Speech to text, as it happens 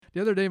The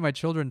other day, my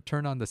children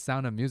turned on The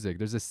Sound of Music.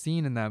 There's a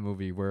scene in that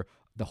movie where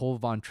the whole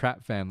Von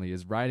Trapp family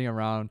is riding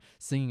around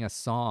singing a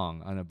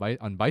song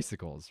on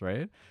bicycles,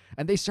 right?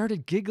 And they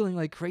started giggling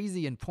like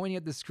crazy and pointing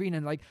at the screen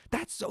and like,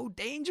 that's so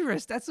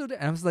dangerous. And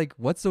I was like,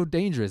 what's so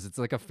dangerous? It's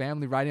like a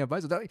family riding a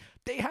bicycle. They're like,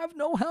 they have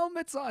no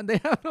helmets on. They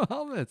have no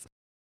helmets.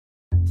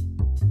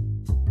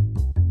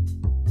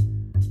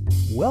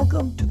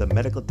 Welcome to the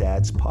Medical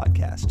Dads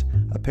Podcast,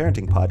 a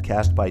parenting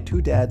podcast by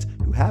two dads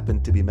who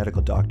happen to be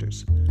medical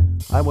doctors.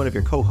 I'm one of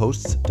your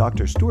co-hosts,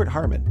 Dr. Stuart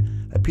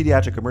Harmon, a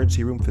pediatric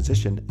emergency room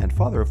physician and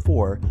father of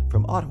four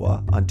from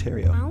Ottawa,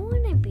 Ontario. I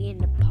want to be in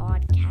the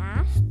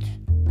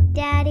podcast.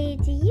 Daddy,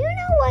 do you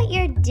know what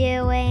you're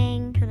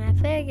doing? Can I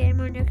play a game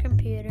on your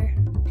computer?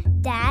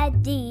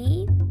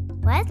 Daddy,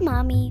 where's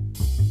Mommy?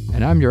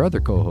 And I'm your other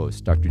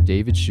co-host, Dr.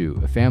 David Shu,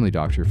 a family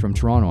doctor from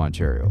Toronto,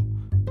 Ontario.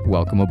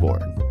 Welcome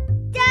aboard.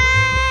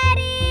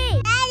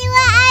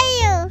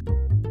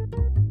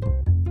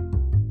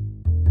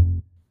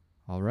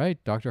 All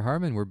right, Dr.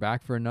 Harmon, we're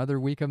back for another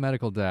week of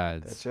Medical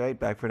Dads. That's right,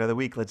 back for another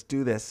week. Let's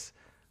do this.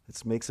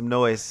 Let's make some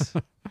noise.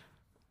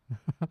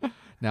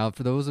 Now,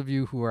 for those of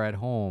you who are at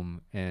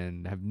home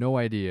and have no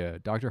idea,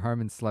 Dr.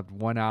 Harmon slept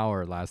 1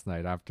 hour last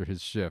night after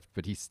his shift,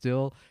 but he's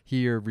still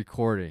here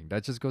recording.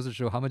 That just goes to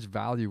show how much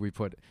value we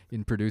put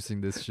in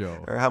producing this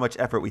show. Or how much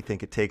effort we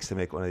think it takes to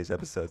make one of these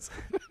episodes.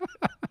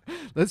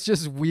 Let's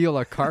just wheel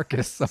a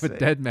carcass of a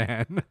dead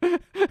man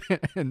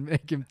and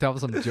make him tell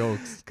some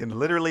jokes. Can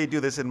literally do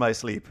this in my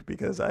sleep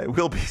because I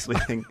will be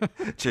sleeping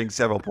during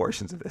several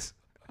portions of this.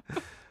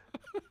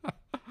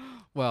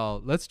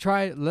 Well, let's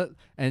try.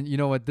 And you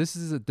know what? This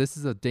is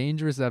a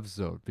dangerous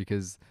episode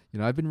because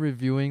I've been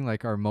reviewing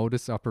like our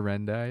modus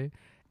operandi,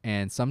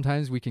 and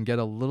sometimes we can get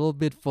a little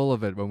bit full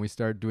of it when we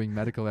start doing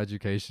medical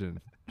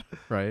education,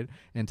 right?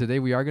 And today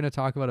we are going to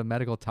talk about a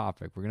medical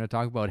topic. We're going to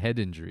talk about head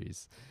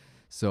injuries.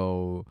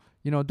 So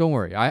don't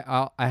worry.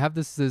 I have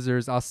the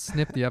scissors. I'll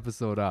snip the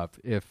episode up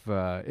if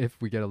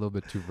we get a little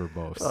bit too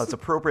verbose. Well, it's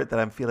appropriate that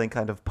I'm feeling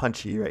kind of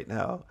punchy right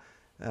now.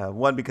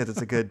 One, because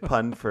it's a good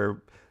pun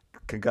for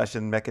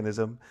concussion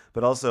mechanism,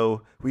 but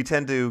also we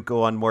tend to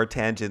go on more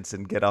tangents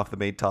and get off the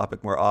main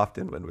topic more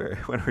often when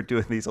we're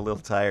doing these a little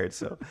tired.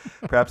 So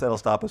perhaps that'll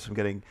stop us from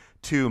getting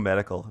too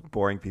medical,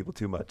 boring people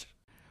too much.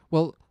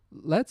 Well,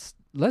 let's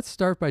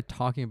start by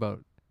talking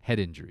about head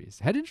injuries.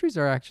 Head injuries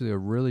are actually a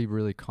really,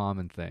 really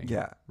common thing.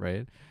 Yeah.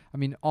 Right? I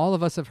mean, all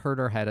of us have hurt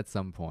our head at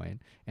some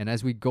point, and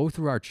as we go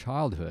through our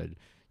childhood,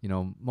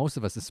 most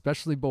of us,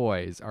 especially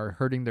boys, are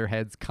hurting their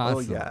heads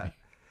constantly. Oh yeah.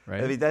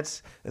 Right? I mean,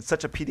 it's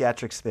such a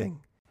pediatrics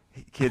thing.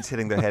 Kids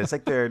hitting their head. It's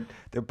like their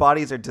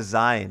bodies are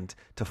designed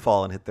to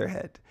fall and hit their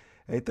head.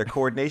 Right? Their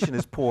coordination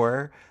is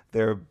poor.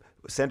 Their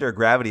center of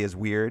gravity is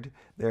weird.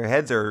 Their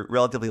heads are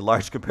relatively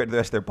large compared to the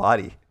rest of their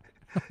body.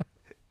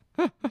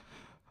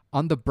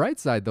 On the bright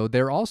side, though,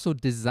 they're also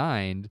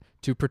designed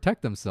to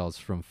protect themselves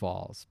from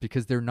falls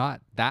because they're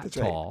not that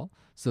tall. Right.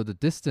 So the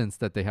distance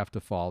that they have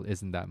to fall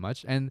isn't that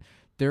much. And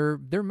their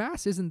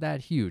mass isn't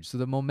that huge. So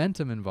the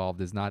momentum involved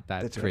is not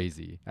that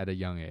crazy at a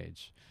young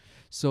age.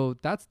 So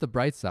that's the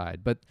bright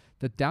side. But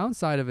the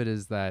downside of it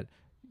is that,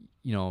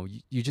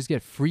 you just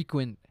get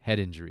frequent head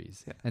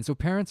injuries. Yeah. And so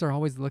parents are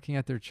always looking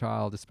at their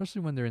child,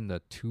 especially when they're in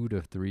the 2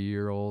 to 3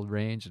 year old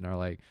range, and are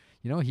like,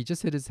 he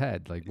just hit his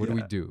head. Like, what do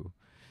we do?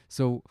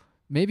 So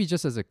maybe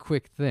just as a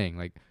quick thing,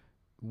 like,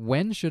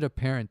 when should a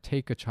parent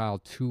take a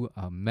child to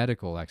a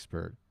medical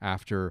expert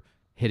after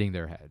hitting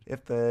their head?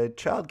 If the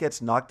child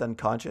gets knocked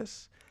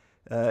unconscious,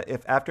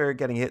 if after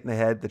getting hit in the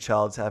head, the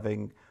child's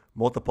having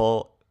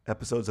multiple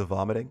episodes of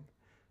vomiting,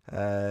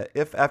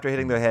 if after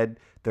hitting their head,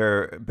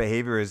 their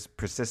behavior is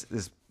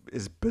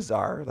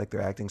bizarre, like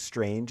they're acting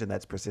strange and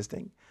that's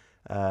persisting.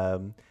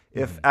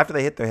 If after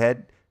they hit their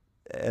head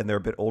and they're a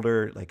bit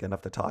older, like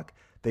enough to talk,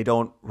 they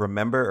don't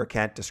remember or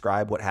can't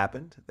describe what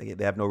happened.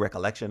 They have no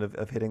recollection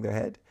of hitting their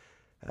head.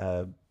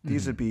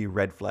 These would be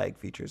red flag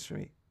features for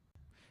me.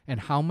 And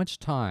how much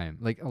time?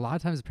 Like a lot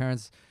of times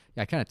parents,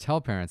 I kind of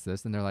tell parents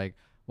this and they're like,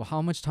 well,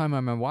 how much time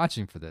am I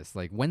watching for this?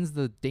 Like, when's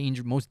the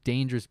most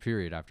dangerous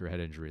period after a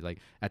head injury? Like,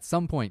 at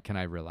some point, can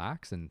I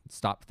relax and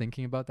stop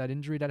thinking about that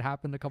injury that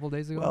happened a couple of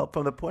days ago? Well,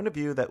 from the point of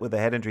view that with a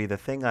head injury, the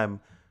thing I'm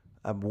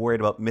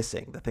worried about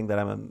missing, the thing that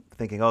I'm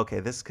thinking,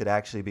 okay, this could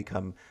actually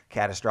become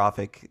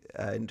catastrophic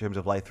in terms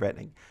of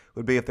life-threatening,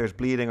 would be if there's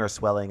bleeding or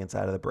swelling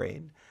inside of the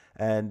brain.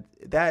 And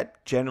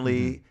that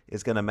generally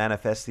is going to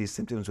manifest these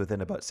symptoms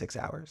within about 6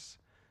 hours.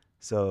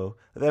 So,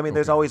 I mean,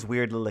 there's always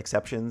weird little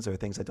exceptions or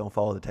things that don't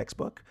follow the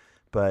textbook.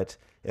 But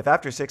if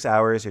after 6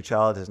 hours your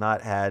child has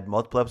not had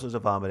multiple episodes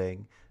of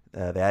vomiting,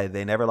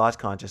 they never lost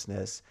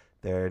consciousness,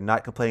 they're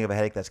not complaining of a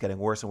headache that's getting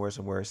worse and worse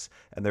and worse,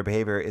 and their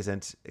behavior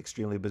isn't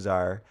extremely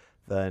bizarre,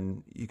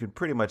 then you can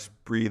pretty much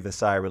breathe a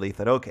sigh of relief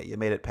that, okay, you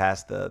made it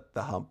past the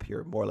hump.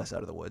 You're more or less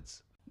out of the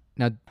woods.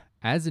 Now,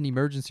 as an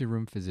emergency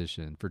room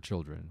physician for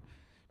children,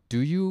 do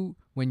you,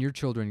 when your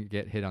children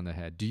get hit on the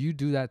head, do you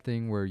do that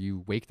thing where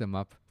you wake them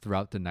up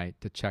throughout the night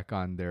to check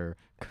on their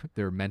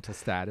mental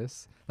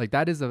status? Like,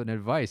 that is an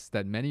advice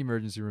that many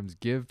emergency rooms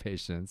give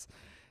patients.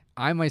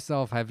 I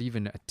myself have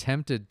even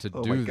attempted to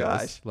Oh my do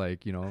gosh. this,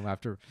 like,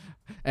 after,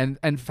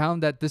 and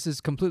found that this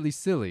is completely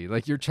silly.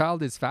 Like, your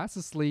child is fast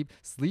asleep,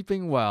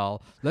 sleeping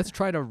well. Let's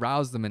try to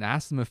rouse them and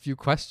ask them a few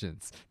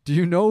questions. Do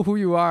you know who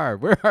you are?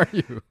 Where are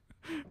you?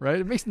 Right?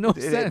 It makes no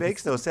sense. It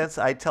makes no sense.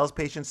 I tell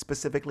patients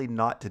specifically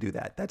not to do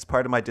that. That's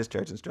part of my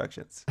discharge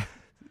instructions.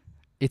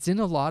 It's in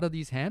a lot of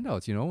these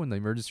handouts, when the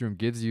emergency room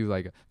gives you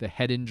like the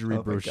head injury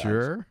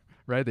brochure,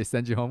 right? They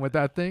send you home with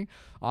that thing.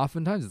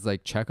 Oftentimes it's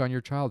like, check on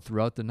your child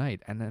throughout the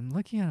night. And I'm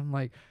looking at it, I'm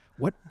like,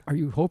 what are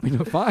you hoping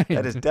to find?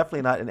 That is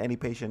definitely not in any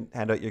patient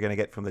handout you're going to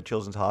get from the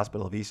Children's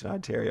Hospital of Eastern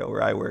Ontario,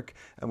 where I work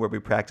and where we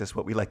practice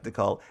what we like to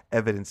call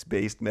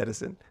evidence-based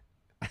medicine.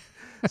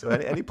 So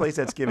any place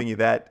that's giving you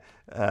that,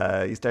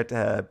 you start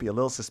to be a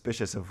little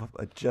suspicious of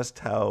just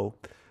how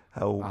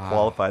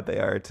qualified they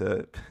are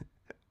to...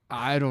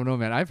 I don't know,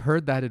 man. I've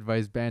heard that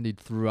advice bandied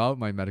throughout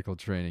my medical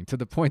training to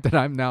the point that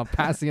I'm now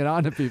passing it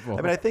on to people.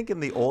 I mean, I think in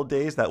the old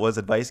days that was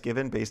advice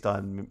given based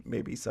on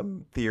maybe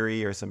some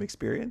theory or some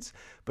experience.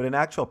 But in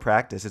actual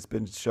practice, it's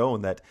been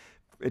shown that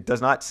it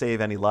does not save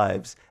any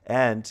lives.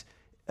 And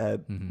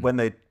when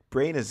the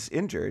brain is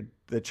injured,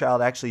 the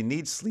child actually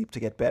needs sleep to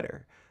get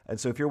better. And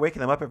so if you're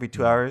waking them up every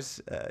 2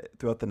 hours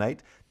throughout the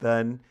night,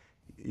 then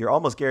you're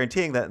almost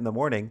guaranteeing that in the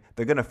morning,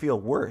 they're going to feel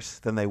worse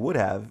than they would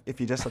have if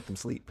you just let them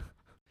sleep.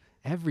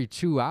 Every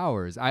 2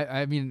 hours.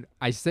 I mean,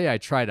 I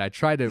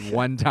tried it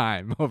one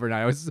time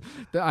overnight.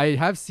 I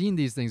have seen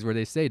these things where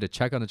they say to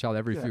check on the child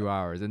every few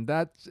hours, and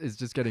that is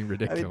just getting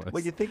ridiculous. I mean,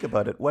 when you think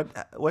about it,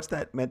 what's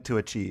that meant to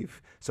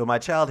achieve? So my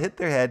child hit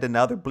their head, and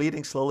now they're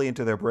bleeding slowly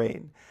into their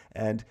brain,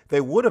 and they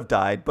would have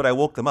died, but I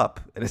woke them up,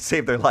 and it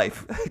saved their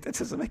life. That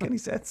doesn't make any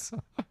sense.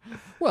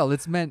 Well,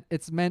 it's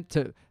meant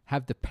to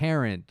have the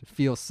parent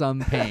feel some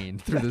pain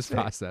through this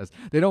process.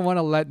 They don't want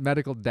to let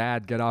medical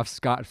dad get off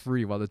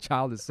scot-free while the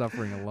child is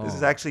suffering alone. This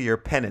is actually your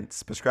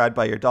penance prescribed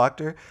by your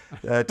doctor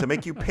to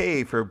make you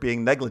pay for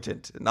being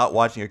negligent and not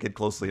watching your kid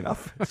closely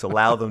enough to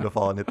allow them to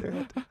fall and hit their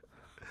head.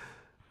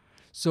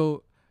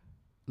 So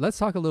let's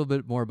talk a little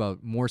bit more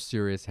about more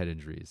serious head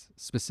injuries,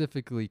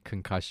 specifically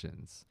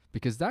concussions.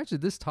 Because actually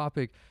this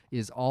topic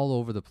is all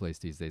over the place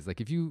these days.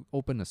 Like if you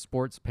open a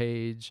sports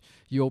page,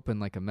 you open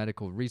like a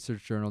medical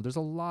research journal, there's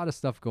a lot of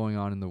stuff going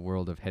on in the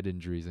world of head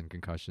injuries and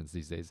concussions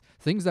these days.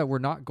 Things that were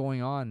not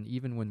going on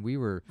even when we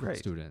were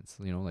students,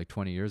 like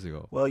 20 years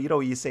ago. Well,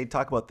 you say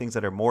talk about things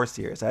that are more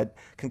serious.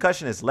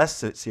 Concussion is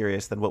less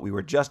serious than what we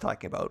were just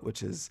talking about,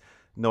 which is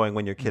knowing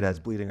when your kid has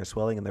bleeding or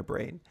swelling in their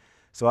brain.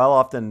 So I'll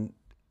often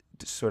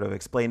sort of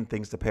explain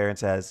things to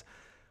parents as,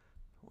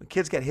 when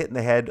kids get hit in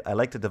the head, I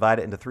like to divide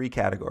it into 3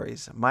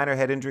 categories. Minor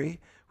head injury,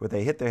 where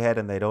they hit their head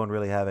and they don't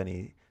really have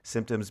any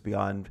symptoms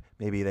beyond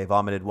maybe they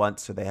vomited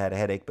once or they had a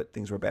headache, but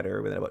things were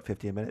better within about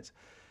 15 minutes.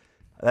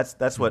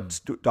 That's what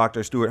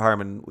Dr. Stuart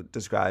Harmon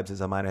describes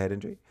as a minor head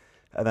injury.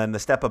 And then the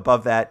step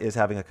above that is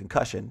having a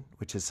concussion,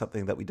 which is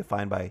something that we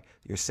define by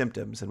your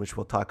symptoms and which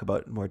we'll talk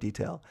about in more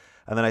detail.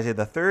 And then I say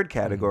the third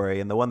category,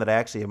 and the one that I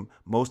actually am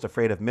most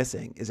afraid of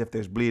missing, is if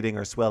there's bleeding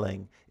or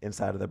swelling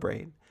inside of the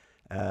brain.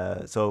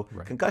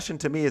 Concussion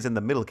to me is in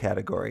the middle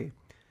category.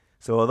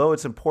 So although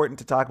it's important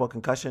to talk about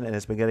concussion and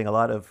it's been getting a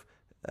lot of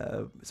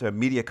sort of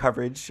media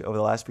coverage over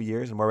the last few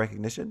years and more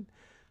recognition,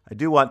 I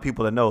do want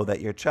people to know that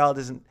your child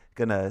isn't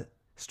going to,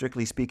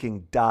 strictly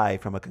speaking, die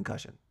from a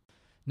concussion.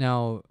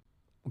 Now,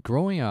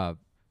 growing up,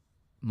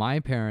 my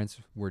parents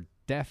were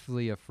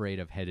definitely afraid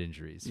of head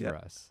injuries for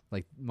us.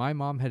 Like my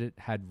mom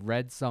had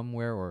read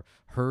somewhere or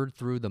heard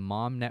through the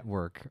mom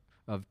network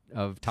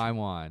of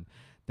Taiwan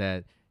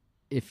that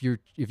if you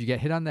get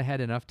hit on the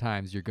head enough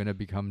times, you're going to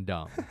become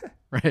dumb,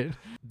 right?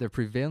 The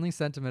prevailing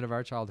sentiment of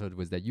our childhood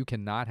was that you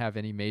cannot have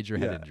any major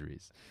head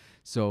injuries.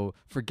 So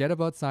forget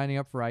about signing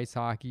up for ice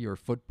hockey or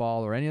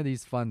football or any of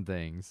these fun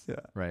things,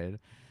 right?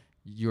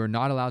 You're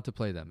not allowed to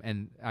play them.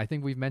 And I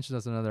think we've mentioned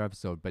this in another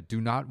episode, but do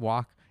not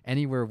walk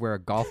anywhere where a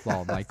golf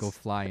ball might go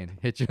fly and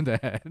hit you in the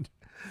head,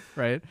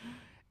 right?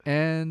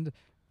 And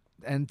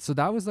so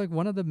that was like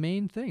one of the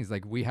main things.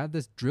 Like we had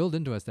this drilled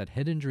into us that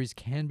head injuries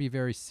can be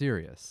very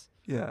serious.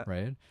 Yeah.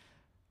 Right.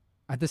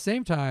 At the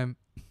same time,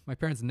 my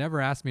parents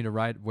never asked me to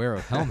wear a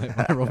helmet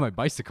when I rode my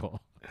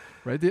bicycle.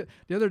 Right. The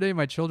other day,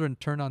 my children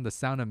turned on The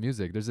Sound of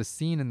Music. There's a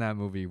scene in that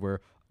movie where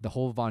the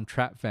whole Von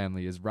Trapp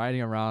family is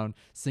riding around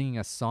singing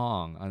a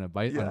song on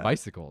on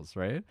bicycles,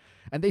 right?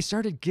 And they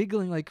started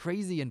giggling like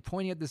crazy and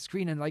pointing at the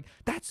screen and like,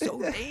 that's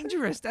so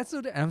dangerous. That's so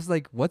and I was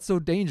like, what's so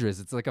dangerous?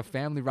 It's like a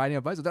family riding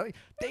a bicycle. They're like,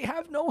 they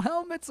have no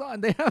helmets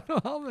on. They have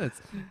no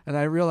helmets. And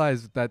I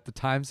realized that the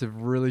times have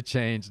really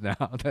changed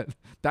now.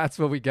 That's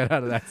what we get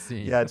out of that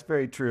scene. Yeah, it's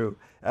very true.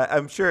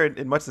 I'm sure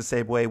in much the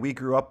same way, we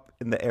grew up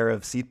in the era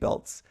of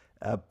seatbelts,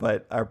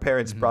 but our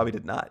parents probably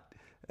did not.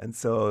 And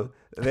so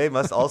they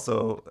must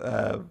also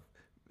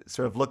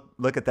sort of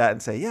look at that and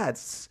say, yeah,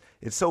 it's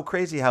so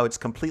crazy how it's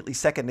completely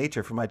second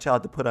nature for my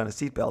child to put on a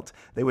seatbelt.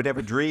 They would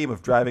never dream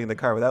of driving in the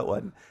car without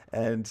one.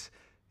 And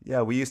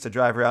yeah, we used to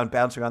drive around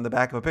bouncing around the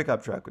back of a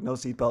pickup truck with no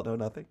seatbelt, no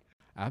nothing.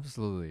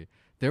 Absolutely.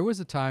 There was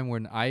a time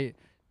when I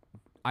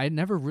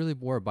never really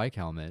wore a bike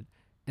helmet.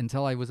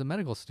 until I was a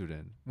medical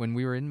student. When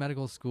we were in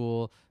medical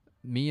school,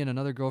 me and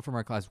another girl from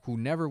our class who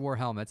never wore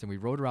helmets, and we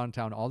rode around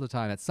town all the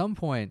time. At some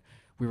point,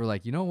 we were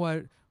like, you know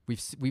what?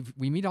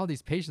 We meet all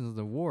these patients in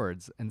the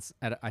wards, and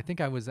I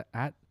think I was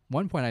at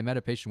one point I met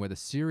a patient with a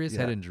serious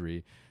head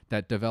injury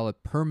that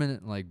developed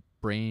permanent like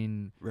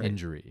brain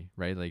injury,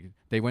 right? Like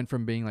they went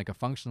from being like a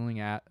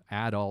functioning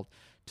adult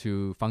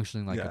to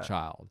functioning like a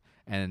child,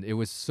 and it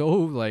was so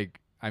like.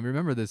 I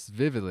remember this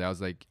vividly. I was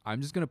like, I'm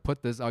just going to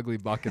put this ugly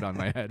bucket on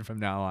my head from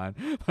now on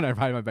when I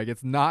ride my bike.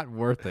 It's not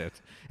worth it.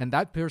 And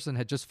that person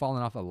had just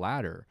fallen off a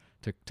ladder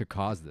to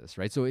cause this,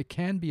 right? So it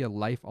can be a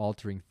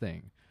life-altering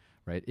thing,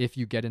 right? If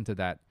you get into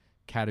that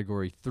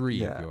category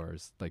 3 of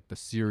yours, like the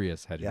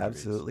serious head injuries.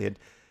 Absolutely. And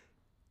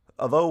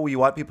although we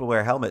want people to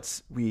wear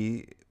helmets,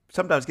 we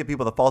sometimes give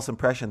people the false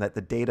impression that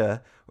the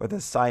data or the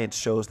science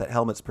shows that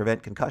helmets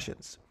prevent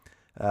concussions.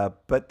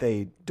 But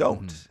they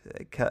don't.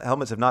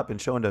 Helmets have not been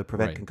shown to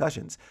prevent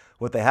concussions.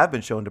 What they have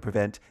been shown to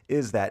prevent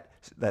is that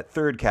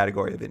third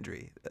category of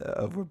injury,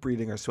 of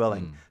bleeding or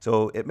swelling.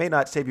 So it may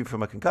not save you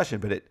from a concussion,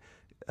 but it,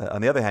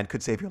 on the other hand,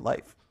 could save your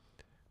life.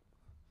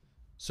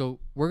 So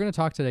we're going to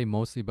talk today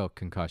mostly about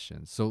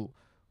concussions. So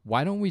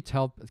why don't we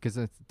tell, because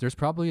there's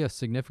probably a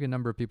significant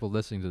number of people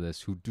listening to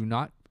this who do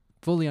not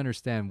fully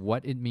understand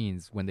what it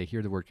means when they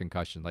hear the word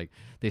concussion. Like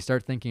they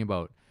start thinking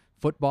about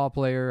football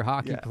player,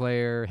 hockey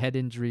player, head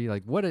injury.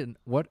 Like what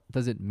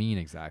does it mean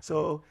exactly?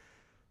 So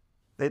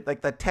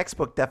like the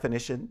textbook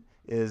definition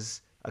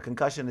is a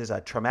concussion is a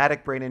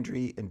traumatic brain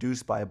injury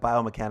induced by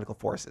biomechanical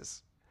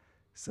forces.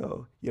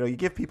 So, you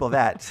give people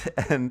that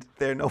and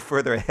they're no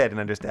further ahead in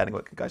understanding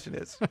what concussion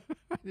is.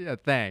 Yeah,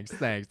 thanks.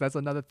 That's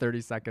another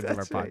 30 seconds of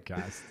our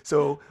podcast.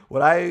 So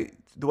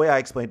the way I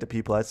explain it to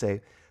people, I'd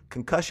say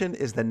concussion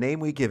is the name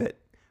we give it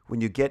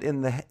when you get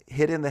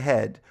hit in the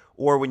head,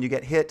 or when you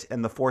get hit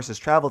and the forces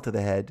travel to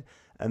the head,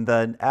 and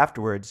then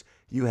afterwards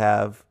you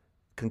have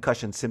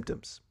concussion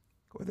symptoms,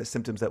 or the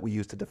symptoms that we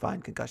use to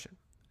define concussion.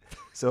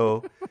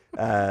 So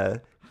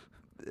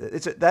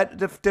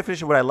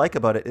definition. What I like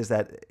about it is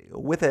that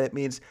with it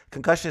means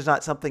concussion is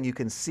not something you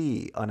can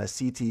see on a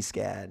CT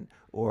scan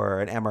or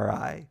an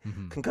MRI.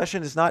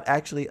 Concussion is not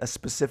actually a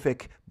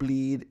specific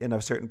bleed in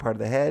a certain part of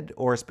the head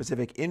or a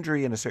specific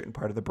injury in a certain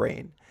part of the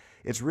brain.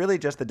 It's really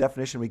just the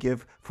definition we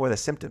give for the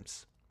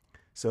symptoms.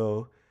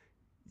 So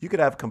you could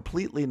have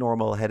completely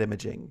normal head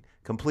imaging,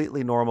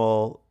 completely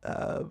normal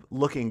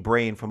looking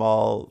brain from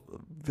all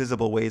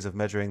visible ways of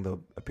measuring the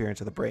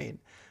appearance of the brain.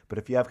 But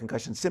if you have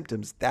concussion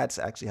symptoms, that's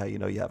actually how you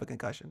know you have a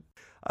concussion.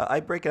 I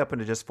break it up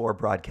into just 4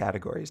 broad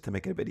categories to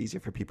make it a bit easier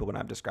for people when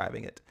I'm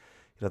describing it.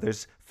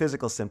 There's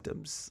physical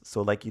symptoms.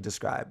 So like you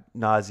described,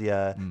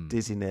 nausea,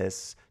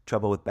 dizziness,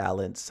 trouble with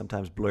balance,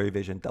 sometimes blurry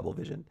vision, double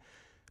vision.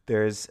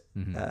 There's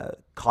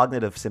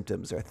cognitive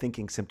symptoms or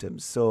thinking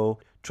symptoms. So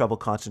trouble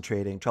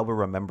concentrating, trouble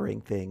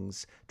remembering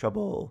things,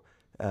 trouble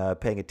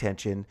paying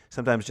attention,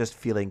 sometimes just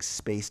feeling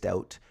spaced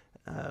out.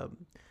 And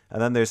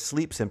then there's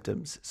sleep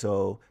symptoms.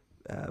 So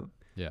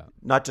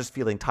not just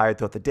feeling tired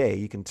throughout the day,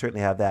 you can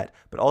certainly have that,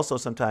 but also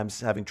sometimes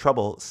having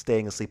trouble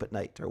staying asleep at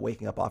night or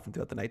waking up often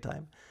throughout the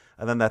nighttime.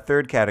 And then that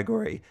third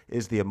category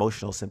is the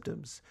emotional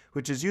symptoms,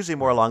 which is usually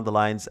more along the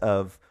lines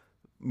of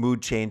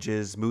mood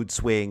changes, mood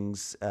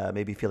swings,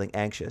 maybe feeling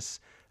anxious.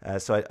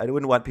 So I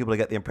wouldn't want people to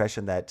get the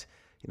impression that,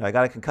 I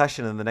got a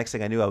concussion and the next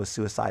thing I knew I was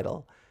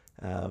suicidal.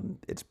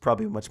 It's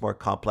probably much more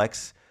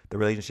complex, the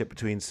relationship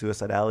between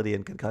suicidality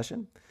and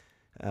concussion.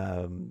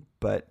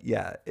 But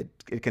yeah,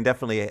 it can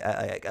definitely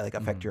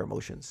affect your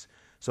emotions.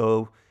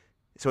 So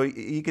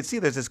you can see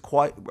there's this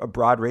quite a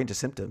broad range of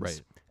symptoms.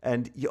 Right.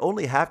 And you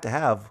only have to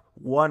have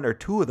 1 or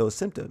 2 of those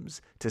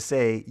symptoms to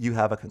say you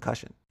have a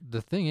concussion.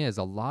 The thing is,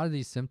 a lot of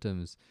these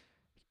symptoms,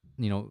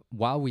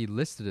 while we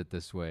listed it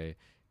this way,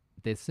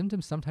 the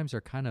symptoms sometimes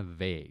are kind of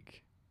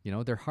vague.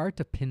 They're hard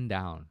to pin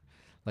down.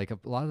 Like a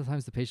lot of the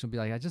times the patient will be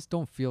like, I just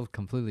don't feel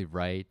completely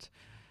right.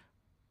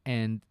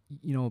 And,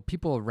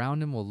 people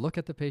around him will look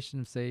at the patient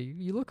and say,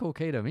 you look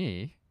okay to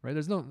me, right?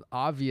 There's no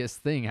obvious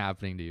thing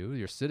happening to you.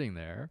 You're sitting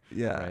there,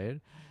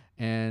 right?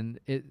 And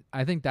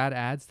I think that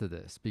adds to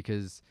this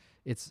because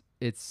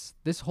it's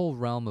this whole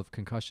realm of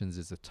concussions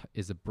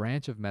is a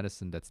branch of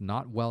medicine that's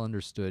not well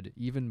understood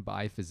even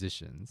by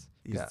physicians.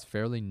 It's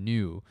fairly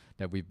new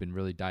that we've been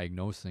really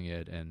diagnosing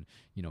it and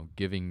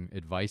giving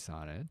advice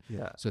on it.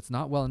 So it's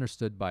not well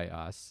understood by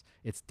us.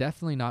 It's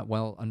definitely not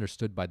well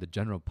understood by the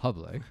general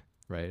public.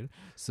 Right.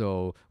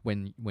 So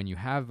when you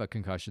have a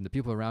concussion, the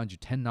people around you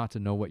tend not to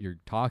know what you're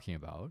talking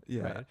about.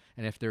 Right.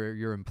 And if they're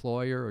your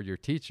employer or your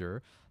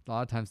teacher, a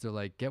lot of times they're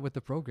like, get with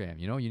the program.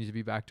 You need to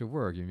be back to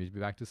work. You need to be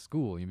back to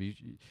school.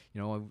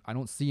 I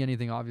don't see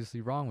anything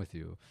obviously wrong with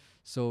you.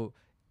 So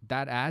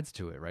that adds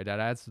to it, right? That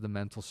adds to the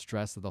mental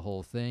stress of the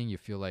whole thing. You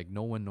feel like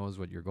no one knows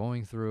what you're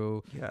going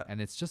through.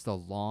 And it's just a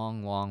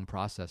long, long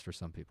process for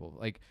some people.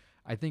 Like,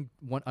 I think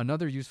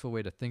another useful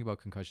way to think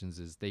about concussions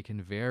is they can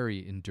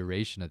vary in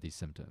duration of these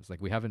symptoms. Like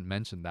we haven't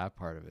mentioned that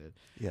part of it.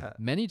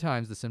 Many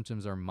times the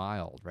symptoms are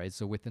mild, right?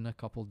 So within a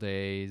couple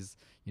days,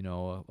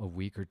 a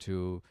week or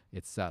 2,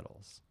 it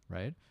settles,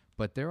 right?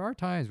 But there are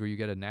times where you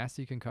get a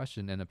nasty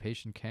concussion and a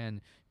patient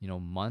can,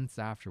 months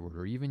afterward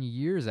or even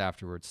years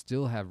afterward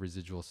still have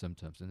residual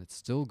symptoms and it's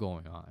still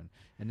going on.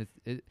 And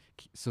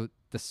so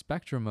the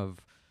spectrum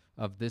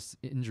of this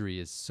injury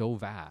is so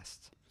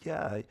vast.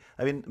 Yeah.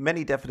 I mean,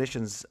 many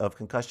definitions of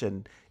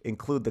concussion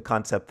include the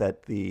concept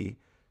that the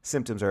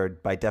symptoms are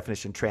by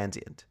definition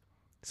transient.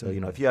 So,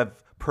 if you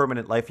have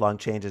permanent lifelong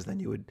changes, then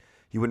you wouldn't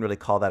really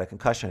call that a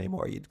concussion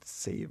anymore. You'd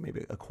say you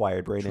maybe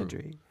acquired brain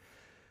injury.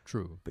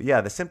 True. But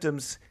yeah, the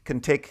symptoms can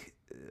take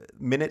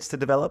minutes to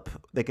develop.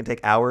 They can take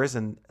hours,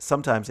 and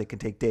sometimes they can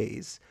take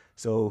days.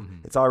 So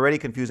it's already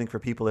confusing for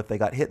people if they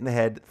got hit in the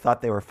head,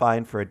 thought they were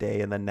fine for a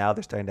day, and then now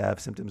they're starting to have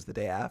symptoms the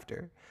day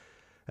after.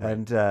 Right.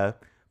 And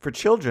for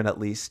children, at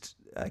least,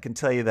 I can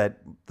tell you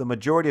that the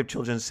majority of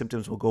children's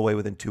symptoms will go away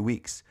within 2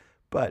 weeks.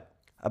 But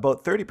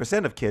about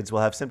 30% of kids will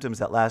have symptoms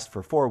that last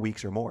for 4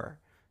 weeks or more.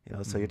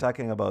 So you're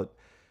talking about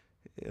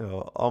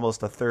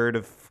almost a third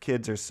of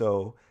kids or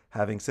so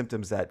having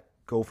symptoms that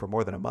go for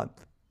more than a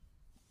month.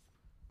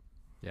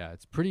 Yeah,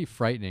 it's pretty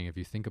frightening if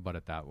you think about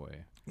it that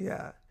way.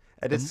 Yeah.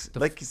 And it's,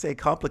 like you say,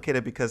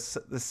 complicated because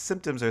the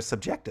symptoms are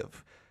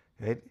subjective,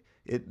 right?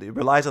 It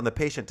relies on the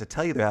patient to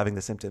tell you they're having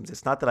the symptoms.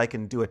 It's not that I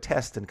can do a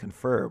test and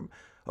confirm,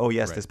 oh,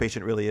 yes, Right. This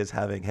patient really is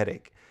having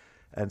headache.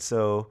 And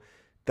so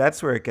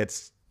that's where it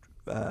gets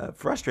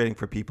frustrating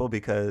for people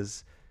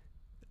because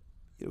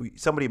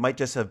somebody might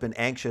just have been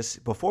anxious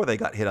before they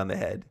got hit on the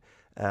head.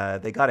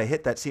 They got a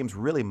hit that seems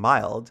really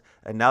mild,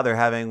 and now they're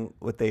having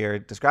what they are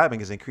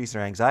describing as increased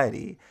their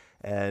anxiety.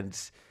 And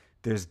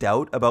there's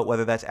doubt about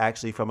whether that's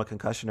actually from a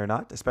concussion or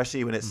not,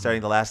 especially when it's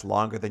starting to last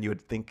longer than you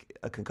would think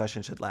a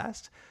concussion should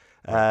last.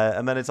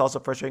 And then it's also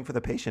frustrating for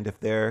the patient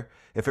if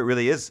it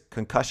really is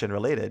concussion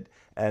related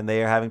and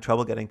they are having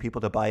trouble getting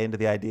people to buy into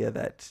the idea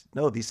that,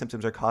 no, these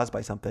symptoms are caused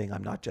by something.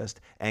 I'm not just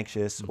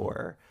anxious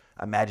or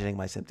imagining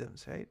my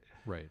symptoms, right?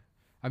 Right.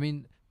 I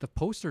mean, the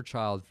poster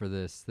child for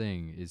this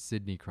thing is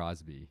Sidney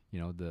Crosby,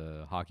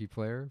 the hockey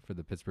player for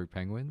the Pittsburgh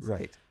Penguins.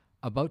 Right.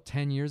 About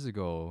 10 years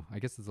ago, I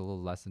guess it's a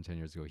little less than 10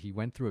 years ago, he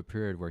went through a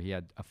period where he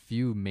had a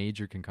few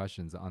major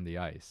concussions on the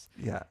ice.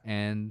 Yeah.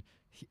 And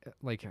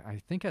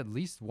I think at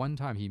least one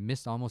time he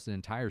missed almost an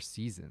entire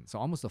season. So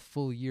almost a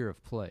full year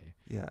of play.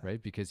 Yeah.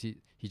 Right. Because he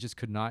just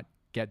could not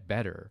get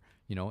better,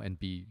 and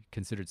be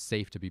considered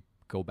safe to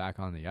go back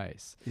on the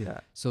ice.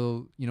 Yeah.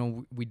 So,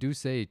 we do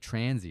say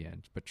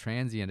transient, but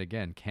transient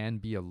again can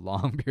be a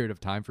long period of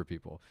time for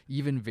people,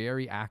 even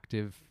very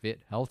active,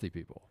 fit, healthy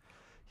people.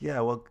 Yeah.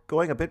 Well,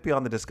 going a bit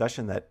beyond the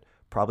discussion that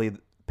probably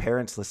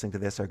parents listening to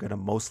this are going to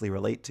mostly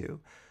relate to,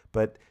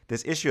 but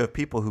this issue of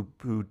people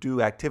who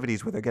do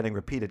activities where they're getting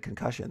repeated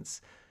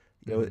concussions.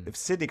 If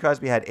Sidney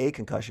Crosby had a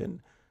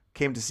concussion,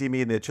 came to see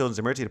me in the children's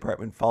emergency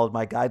department, followed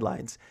my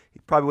guidelines, he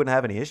probably wouldn't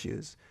have any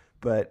issues.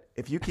 But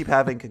if you keep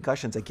having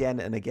concussions again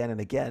and again and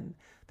again,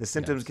 the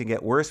symptoms can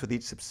get worse with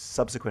each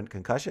subsequent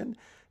concussion.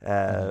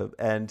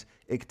 And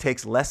it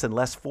takes less and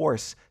less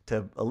force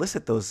to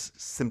elicit those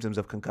symptoms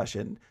of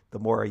concussion the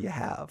more you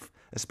have,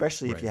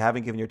 especially if you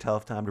haven't given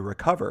yourself time to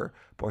recover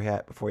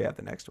before you have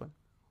the next one.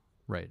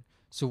 Right.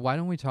 So why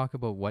don't we talk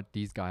about what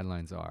these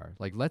guidelines are?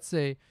 Like, let's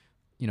say,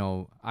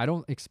 I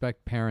don't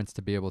expect parents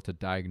to be able to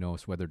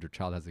diagnose whether their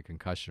child has a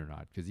concussion or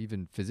not, because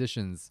even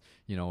physicians,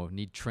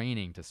 need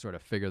training to sort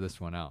of figure this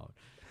one out.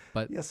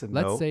 But yes and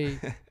let's no. say,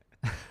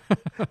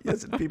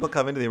 yes, people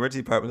come into the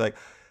emergency department like,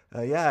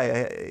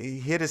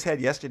 he hit his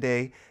head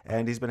yesterday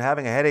and he's been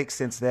having a headache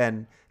since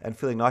then and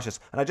feeling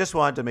nauseous. And I just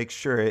wanted to make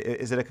sure,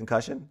 is it a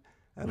concussion?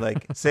 I'm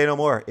like, say no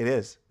more. It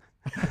is.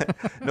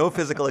 No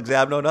physical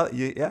exam, no nothing.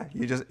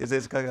 Is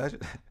it a concussion?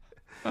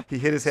 He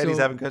hit his head, he's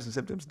having concussion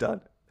symptoms,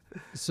 done.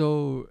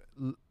 So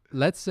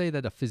let's say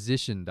that a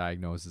physician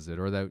diagnoses it,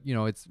 or that,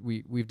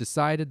 we've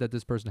decided that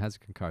this person has a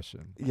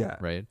concussion. Yeah.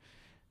 Right.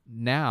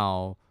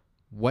 Now,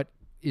 what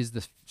is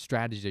the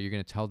strategy that you're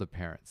going to tell the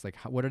parents? Like,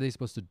 what are they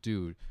supposed to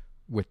do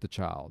with the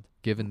child,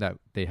 given that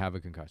they have a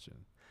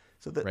concussion?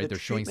 So they're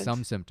showing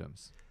some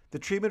symptoms. The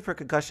treatment for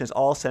concussion is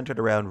all centered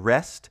around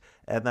rest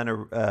and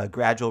then a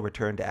gradual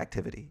return to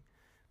activity.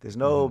 There's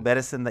no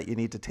medicine that you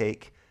need to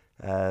take.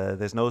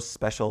 There's no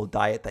special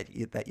diet that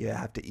you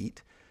have to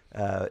eat.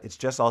 It's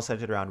just all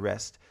centered around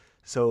rest.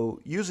 So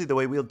usually the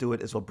way we'll do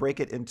it is we'll break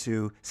it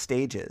into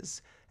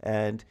stages,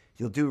 and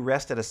you'll do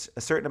rest at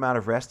a certain amount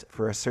of rest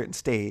for a certain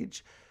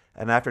stage.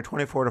 And after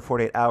 24 to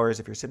 48 hours,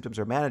 if your symptoms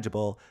are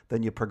manageable,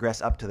 then you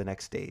progress up to the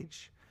next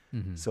stage.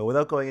 So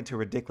without going into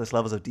ridiculous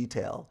levels of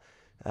detail,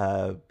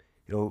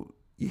 you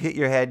hit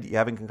your head, you're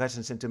having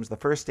concussion symptoms. The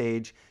first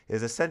stage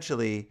is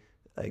essentially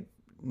like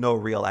no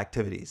real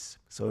activities.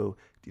 So,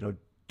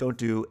 don't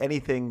do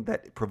anything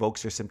that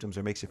provokes your symptoms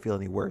or makes you feel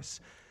any worse.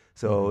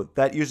 So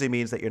that usually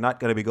means that you're not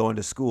going to be going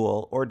to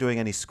school or doing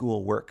any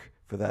school work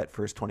for that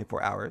first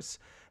 24 hours.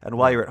 And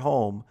while you're at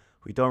home,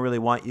 we don't really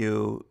want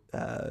you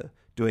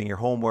doing your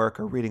homework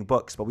or reading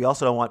books, but we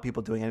also don't want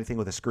people doing anything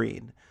with a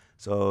screen.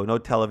 So no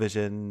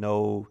television,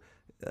 no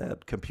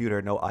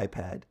computer, no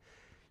iPad.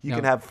 You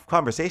can have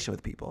conversation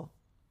with people.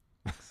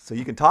 So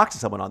you can talk to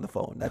someone on the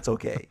phone. That's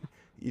okay.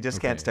 You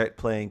just can't start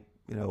playing,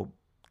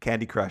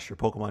 Candy Crush or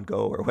Pokemon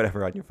Go or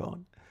whatever on your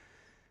phone.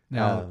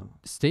 Now,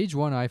 stage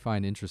 1 I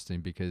find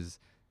interesting because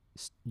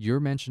you're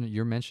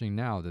mentioning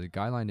now that the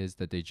guideline is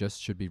that they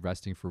just should be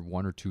resting for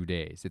 1 or 2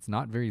 days. It's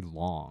not very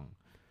long,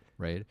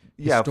 right?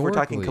 Yeah, if we're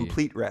talking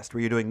complete rest,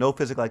 where you're doing no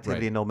physical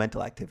activity and no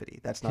mental activity,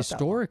 that's not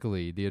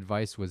historically, the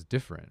advice was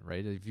different,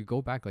 right? If you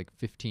go back like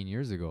 15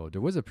 years ago,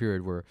 there was a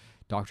period where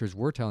doctors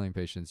were telling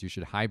patients you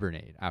should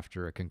hibernate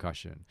after a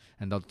concussion.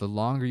 And the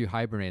longer you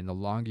hibernate and the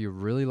longer you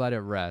really let it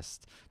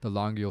rest, the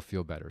longer you'll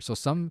feel better. So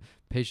some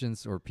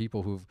patients or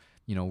people who've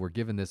were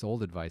given this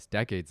old advice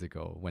decades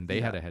ago when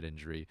they had a head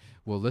injury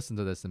will listen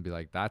to this and be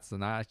like, that's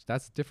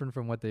different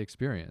from what they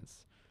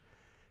experience.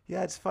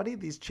 Yeah, it's funny,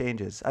 these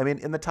changes. I mean,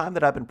 in the time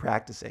that I've been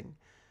practicing,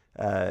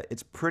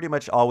 it's pretty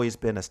much always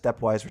been a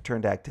stepwise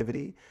return to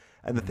activity.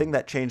 And the thing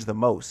that changed the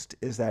most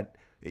is that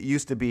it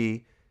used to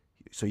be,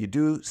 so you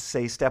do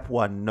say step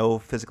 1, no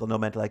physical, no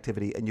mental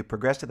activity, and you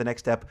progress to the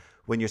next step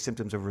when your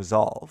symptoms are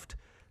resolved.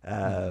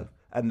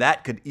 And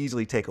that could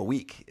easily take a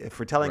week. If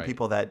we're telling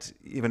people that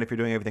even if you're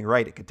doing everything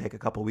right, it could take a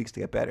couple of weeks to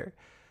get better,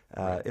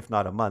 if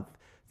not a month,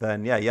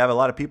 then you have a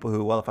lot of people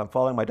who, well, if I'm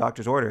following my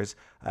doctor's orders,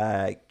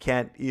 I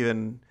can't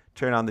even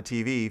turn on the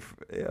TV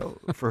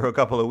for a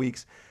couple of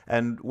weeks.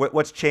 And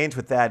what's changed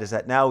with that is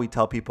that now we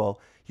tell people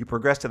you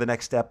progress to the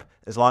next step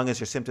as long as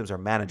your symptoms are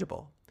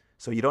manageable.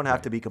 So you don't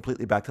have to be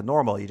completely back to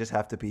normal. You just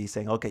have to be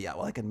saying, okay,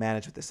 I can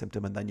manage with this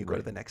symptom, and then you go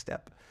to the next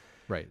step.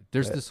 Right.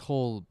 There's this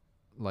whole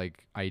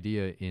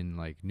idea in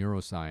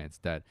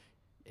neuroscience that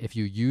if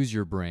you use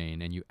your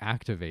brain and you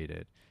activate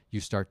it, you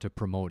start to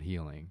promote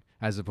healing,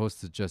 as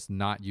opposed to just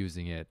not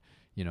using it.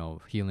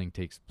 Healing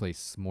takes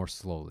place more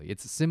slowly.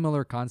 It's a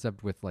similar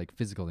concept with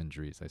physical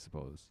injuries, I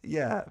suppose.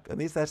 Yeah, at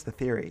least that's the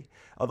theory.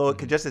 Although it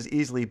could just as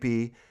easily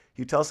be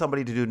you tell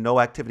somebody to do no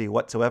activity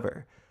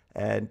whatsoever,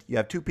 and you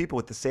have 2 people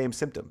with the same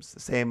symptoms, the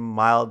same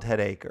mild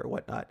headache or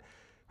whatnot.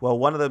 Well,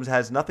 one of them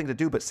has nothing to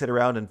do but sit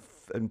around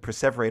and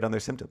perseverate on their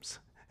symptoms.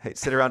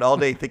 Sit around all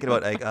day thinking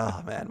about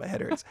oh man, my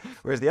head hurts.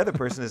 Whereas the other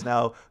person is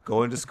now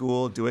going to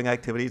school, doing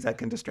activities that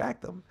can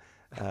distract them.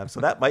 So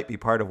that might be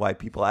part of why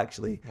people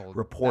actually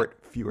report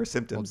fewer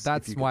symptoms. Well,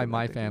 that's why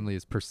my family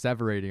is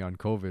perseverating on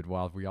COVID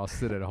while we all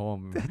sit at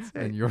home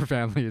and your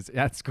family is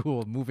at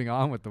school moving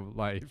on with the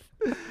life.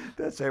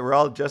 That's right. We're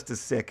all just as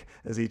sick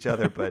as each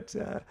other, but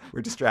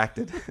we're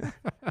distracted.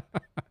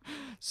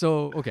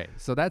 So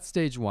that's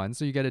stage 1.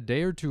 So you get a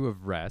day or 2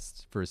 of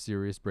rest for a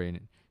serious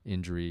brain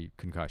injury,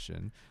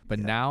 concussion. But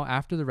now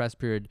after the rest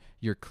period,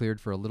 you're cleared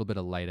for a little bit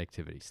of light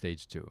activity,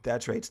 stage 2.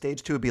 That's right.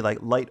 Stage 2 would be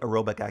light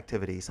aerobic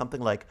activity, something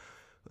like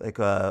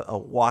a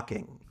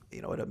walking,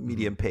 at a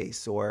medium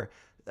pace, or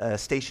a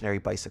stationary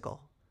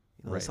bicycle,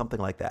 something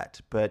like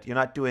that. But you're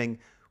not doing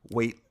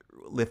weight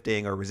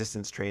lifting or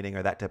resistance training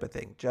or that type of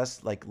thing.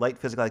 Just light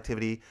physical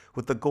activity,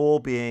 with the goal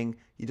being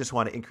you just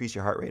want to increase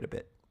your heart rate a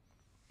bit.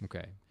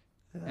 Okay.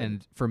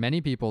 And for many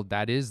people,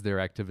 that is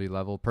their activity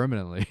level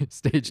permanently,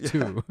 stage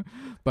 2.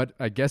 But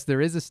I guess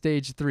there is a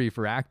stage 3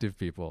 for active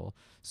people.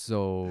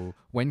 So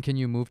when can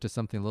you move to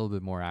something a little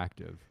bit more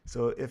active?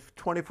 So if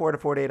 24 to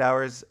 48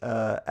 hours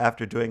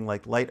after doing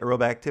light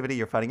aerobic activity,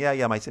 you're finding,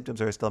 my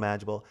symptoms are still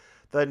manageable,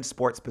 then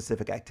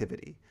sport-specific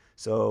activity.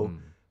 So,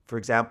 for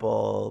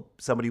example,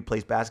 somebody who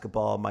plays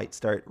basketball might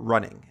start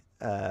running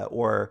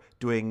or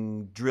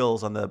doing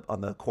drills on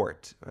the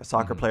court. A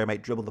soccer player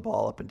might dribble the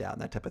ball up and down,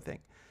 that type of thing.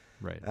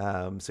 Right.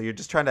 So you're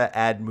just trying to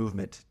add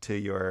movement to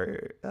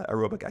your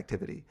aerobic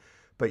activity,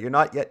 but you're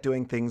not yet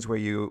doing things where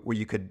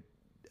you could,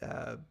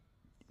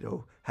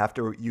 have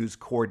to use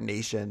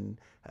coordination,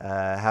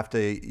 have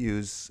to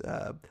use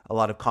a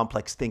lot of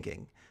complex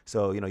thinking.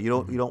 So you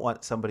don't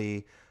want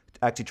somebody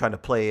actually trying to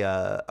play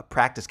a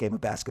practice game of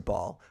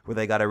basketball where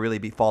they got to really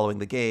be following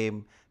the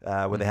game,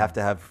 where they have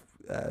to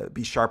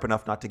be sharp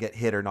enough not to get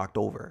hit or knocked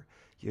over.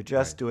 You're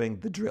just doing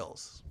the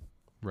drills.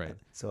 Right.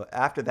 So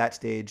after that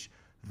stage,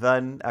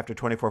 then after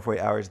 24,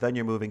 48 hours, then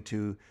you're moving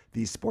to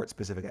these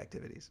sport-specific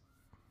activities.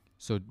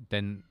 So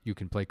then you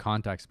can play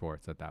contact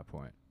sports at that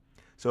point.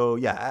 So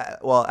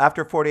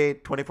after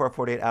 24,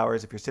 48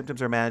 hours, if your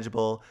symptoms are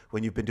manageable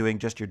when you've been doing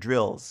just your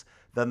drills,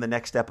 then the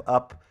next step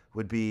up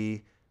would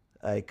be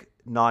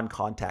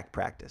non-contact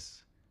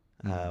practice.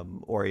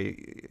 Or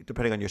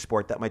depending on your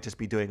sport, that might just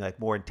be doing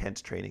more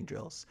intense training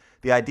drills.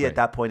 The idea at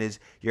that point is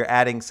you're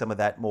adding some of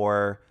that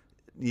more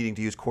needing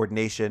to use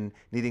coordination,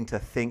 needing to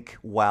think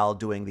while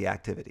doing the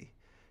activity.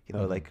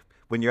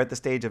 When you're at the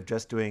stage of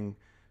just doing,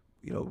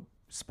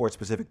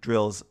 sport-specific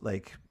drills,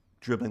 like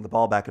dribbling the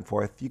ball back and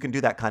forth, you can do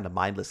that kind of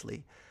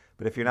mindlessly.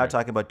 But if you're now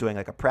talking about doing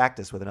a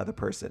practice with another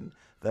person,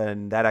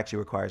 then that actually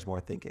requires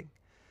more thinking.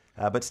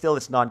 But still,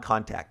 it's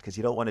non-contact because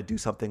you don't want to do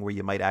something where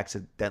you might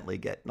accidentally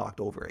get knocked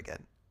over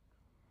again.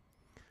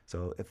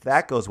 So if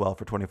that goes well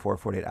for 24,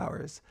 48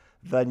 hours,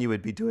 then you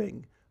would be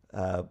doing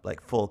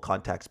full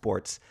contact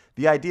sports.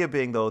 The idea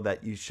being, though,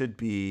 that you should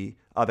be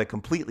either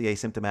completely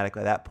asymptomatic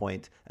by that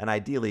point and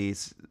ideally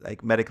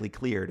medically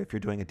cleared if you're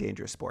doing a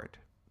dangerous sport.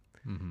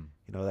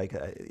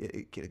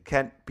 It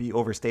can't be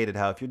overstated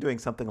how if you're doing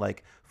something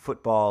like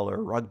football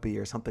or rugby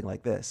or something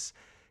like this,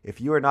 if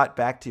you are not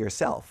back to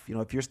yourself,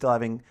 if you're still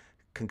having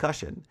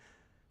concussion,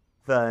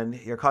 then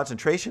your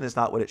concentration is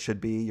not what it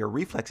should be. Your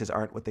reflexes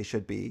aren't what they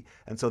should be.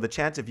 And so the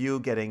chance of you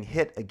getting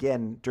hit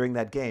again during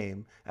that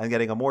game and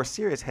getting a more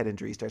serious head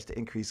injury starts to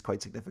increase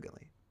quite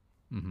significantly.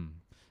 Mm-hmm.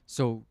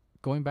 So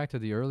going back to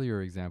the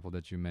earlier example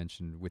that you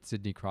mentioned with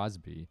Sidney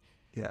Crosby,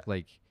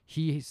 like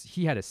he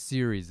had a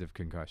series of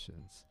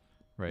concussions,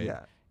 right?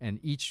 Yeah. And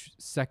each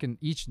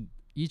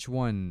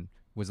one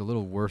was a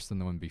little worse than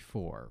the one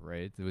before,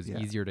 right? It was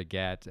easier to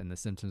get and the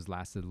symptoms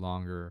lasted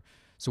longer.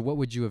 So what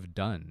would you have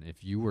done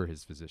if you were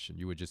his physician?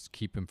 You would just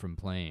keep him from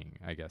playing.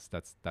 I guess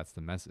that's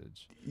the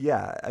message.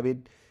 Yeah, I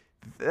mean,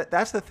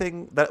 that's the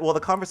thing. The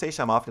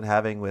conversation I'm often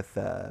having with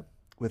the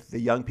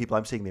young people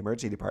I'm seeing in the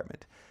emergency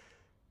department,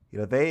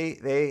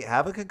 they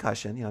have a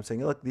concussion. I'm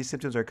saying, look, these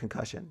symptoms are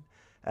concussion.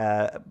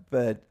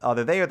 But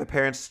either they or the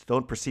parents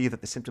don't perceive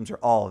that the symptoms are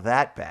all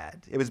that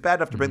bad. It was bad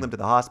enough to bring them to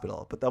the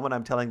hospital. But then when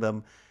I'm telling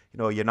them,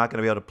 you're not going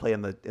to be able to play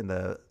in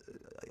the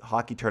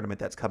hockey tournament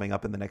that's coming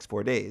up in the next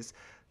 4 days,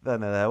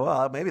 then they're like,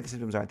 well, maybe the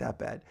symptoms aren't that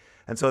bad.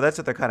 And so that's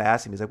what they're kind of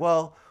asking me. He's like,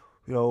 well,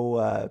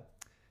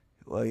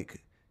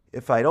 like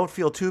if I don't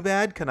feel too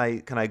bad, can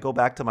I go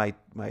back to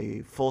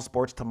my full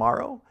sports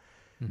tomorrow?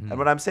 Mm-hmm. And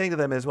what I'm saying to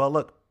them is, well,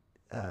 look,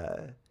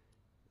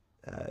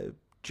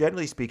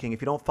 generally speaking,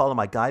 if you don't follow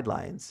my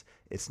guidelines,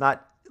 it's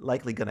not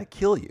likely going to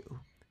kill you.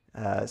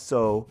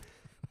 So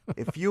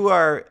if you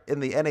are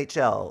in the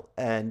NHL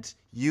and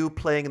you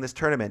playing in this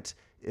tournament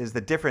is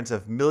the difference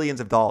of millions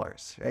of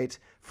dollars, right?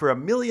 For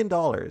 $1 million,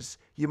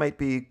 you might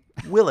be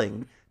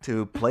willing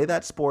to play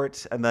that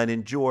sport and then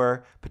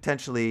endure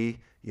potentially,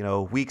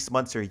 weeks,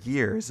 months, or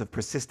years of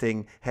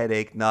persisting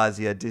headache,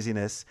 nausea,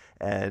 dizziness,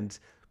 and,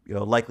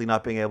 likely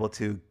not being able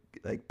to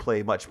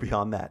play much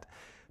beyond that.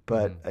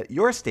 But at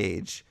your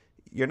stage,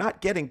 you're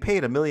not getting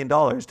paid $1 million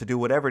to do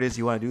whatever it is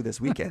you want to do this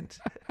weekend.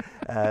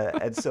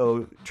 And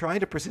so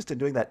trying to persist in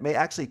doing that may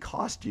actually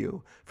cost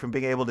you from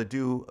being able to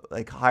do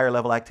higher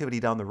level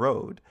activity down the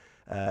road,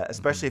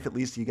 especially if it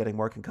leads to you getting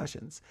more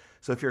concussions.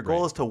 So if your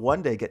goal is to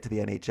one day get to the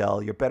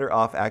NHL, you're better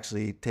off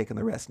actually taking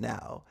the rest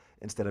now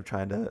instead of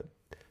trying to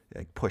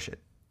push it.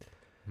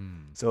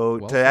 So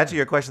to answer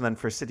your question then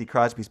for Sidney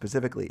Crosby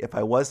specifically, if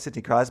I was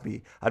Sidney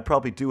Crosby, I'd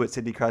probably do what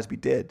Sidney Crosby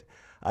did.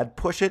 I'd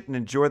push it and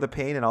endure the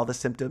pain and all the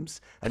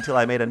symptoms until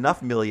I made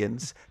enough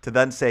millions to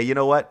then say, you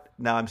know what,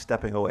 now I'm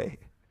stepping away.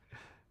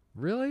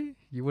 Really?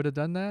 You would have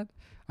done that?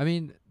 I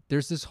mean,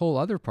 there's this whole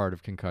other part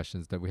of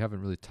concussions that we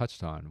haven't really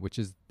touched on, which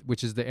is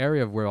the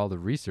area of where all the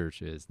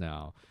research is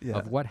now,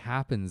 of what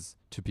happens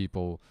to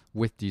people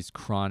with these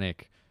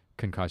chronic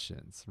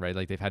concussions, right?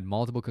 Like they've had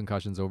multiple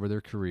concussions over their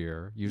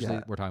career.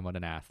 Usually we're talking about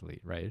an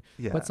athlete, right?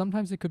 Yeah. But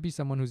sometimes it could be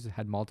someone who's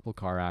had multiple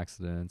car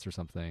accidents or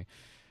something.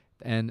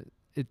 And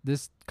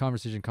this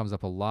conversation comes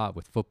up a lot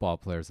with football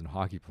players and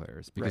hockey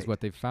players because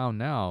what they've found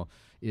now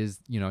is,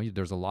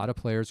 there's a lot of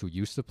players who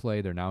used to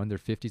play. They're now in their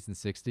 50s and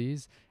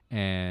 60s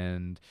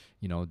and,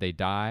 they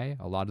die.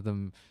 A lot of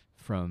them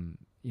from,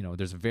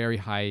 there's a very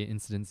high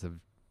incidence of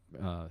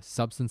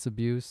substance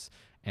abuse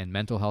and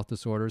mental health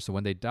disorders. So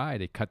when they die,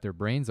 they cut their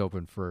brains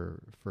open for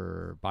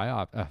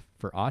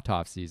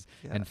autopsies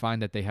and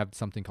find that they have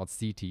something called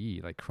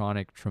CTE, like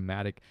chronic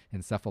traumatic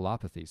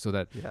encephalopathy. So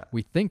that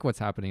we think what's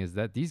happening is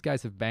that these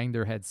guys have banged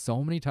their heads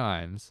so many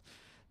times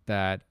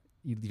that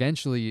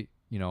eventually,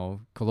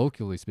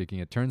 colloquially speaking,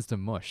 it turns to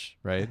mush,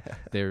 right?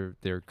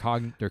 Their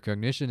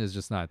cognition is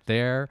just not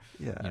there.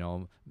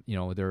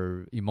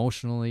 They're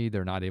emotionally,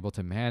 they're not able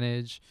to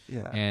manage.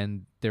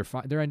 And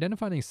they're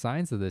identifying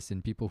signs of this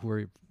in people who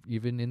are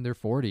even in their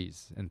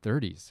 40s and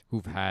 30s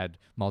who've had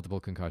multiple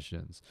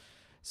concussions.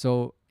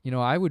 So,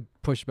 I would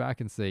push back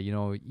and say,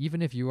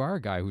 even if you are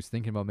a guy who's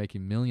thinking about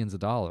making millions of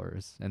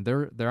dollars, and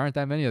there aren't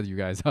that many of you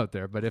guys out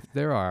there, but if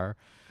there are,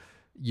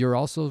 you're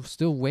also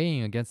still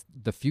weighing against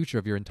the future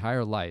of your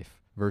entire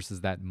life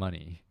versus that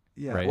money.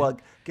 Yeah. Right?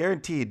 Well,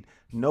 guaranteed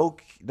no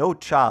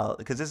child,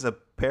 because this is a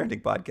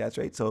parenting podcast,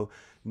 right? So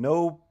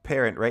no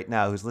parent right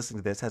now who's listening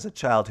to this has a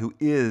child who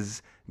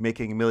is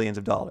making millions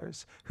of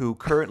dollars, who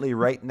currently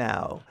right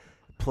now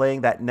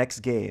playing that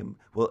next game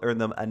will earn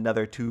them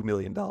another $2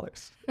 million.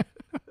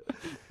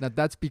 Now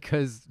that's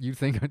because you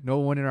think no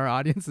one in our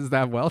audience is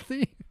that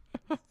wealthy?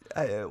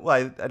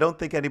 I don't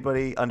think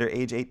anybody under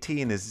age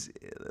 18 is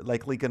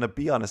likely going to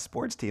be on a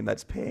sports team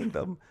that's paying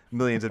them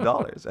millions of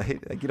dollars.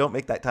 Right? Like you don't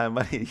make that kind of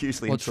money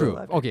usually. Well, true.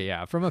 Okay,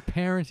 yeah. From a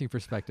parenting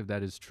perspective,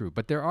 that is true.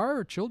 But there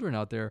are children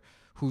out there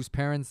whose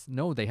parents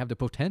know they have the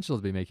potential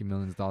to be making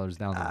millions of dollars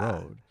down the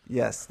road.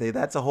 Yes,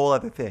 that's a whole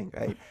other thing,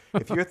 right?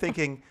 If you're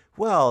thinking,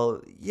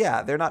 well,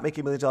 yeah, they're not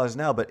making millions of dollars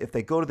now, but if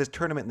they go to this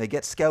tournament and they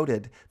get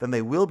scouted, then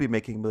they will be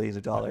making millions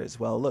of dollars.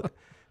 Well, look.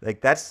 Like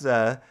that's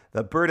the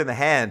bird in the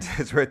hand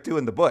is worth two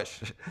in the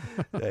bush.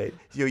 Right?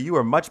 You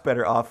are much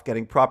better off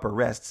getting proper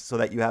rest so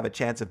that you have a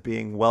chance of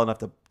being well enough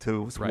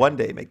to one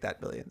day make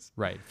that millions.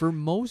 Right. For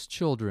most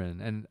children,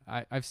 and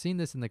I've seen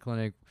this in the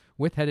clinic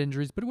with head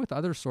injuries, but with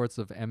other sorts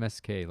of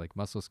MSK, like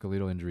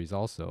musculoskeletal injuries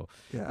also,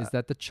 Yeah. is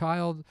that the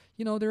child,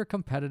 they're a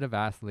competitive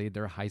athlete,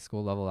 they're a high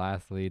school level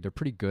athlete, they're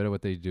pretty good at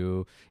what they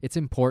do. It's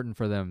important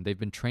for them. They've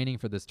been training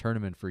for this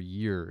tournament for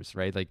years,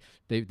 right? Like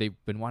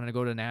they've been wanting to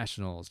go to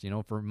nationals,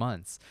 for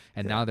months,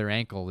 and now their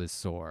ankle is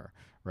sore,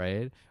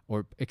 right?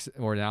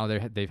 Or now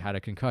they've had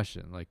a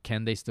concussion. Like,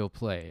 can they still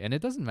play? And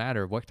it doesn't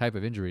matter what type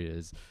of injury it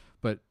is,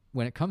 but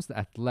when it comes to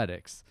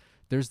athletics,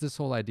 there's this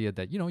whole idea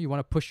that, you want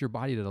to push your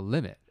body to the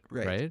limit,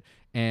 right?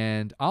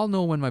 And I'll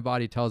know when my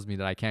body tells me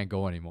that I can't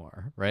go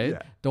anymore, right?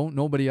 Yeah. Don't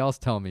nobody else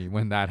tell me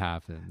when that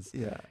happens.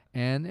 Yeah.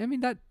 And I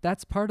mean,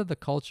 that's part of the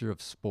culture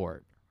of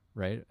sport,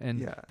 right?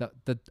 And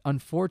the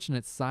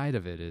unfortunate side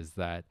of it is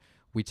that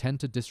we tend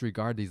to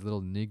disregard these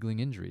little niggling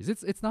injuries.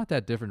 It's not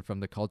that different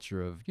from the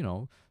culture of,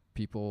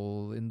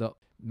 people in the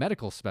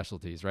medical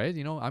specialties, right?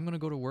 I'm going to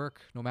go to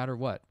work no matter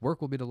what. Work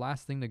will be the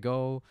last thing to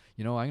go.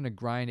 I'm going to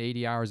grind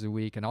 80 hours a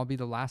week, and I'll be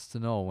the last to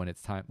know when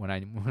it's time, when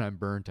I'm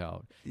burnt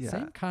out. Yeah.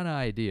 Same kind of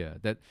idea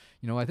that,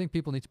 I think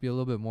people need to be a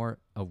little bit more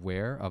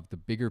aware of the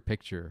bigger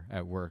picture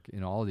at work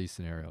in all of these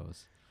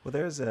scenarios. Well,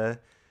 there's a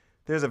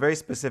very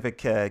specific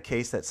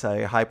case that's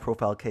a high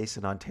profile case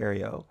in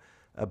Ontario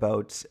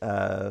about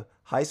a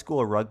high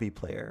school rugby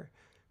player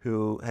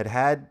who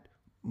had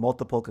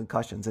multiple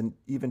concussions and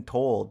even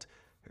told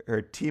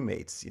her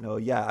teammates,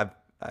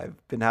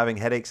 I've been having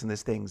headaches and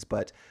these things,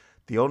 but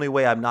the only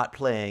way I'm not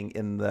playing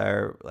in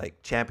their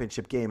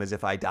championship game is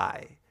if I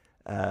die.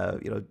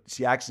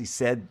 She actually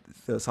said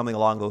something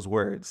along those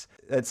words.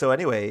 And so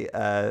anyway,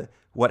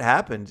 what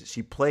happened?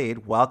 She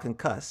played while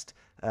concussed,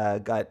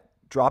 got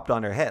dropped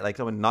on her head,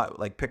 someone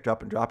picked her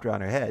up and dropped her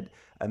on her head,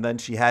 and then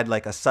she had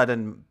a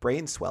sudden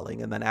brain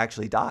swelling and then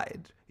actually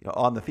died,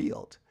 on the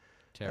field.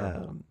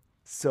 Terrible.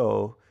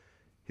 So.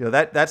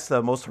 That's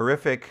the most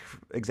horrific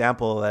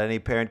example that any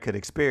parent could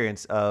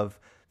experience of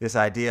this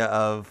idea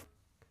of,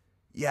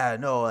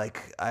 I'm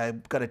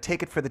going to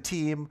take it for the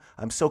team.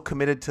 I'm so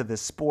committed to this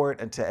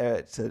sport and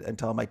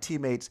to all my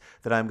teammates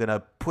that I'm going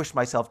to push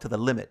myself to the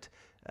limit,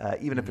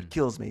 even if it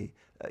kills me.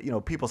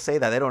 People say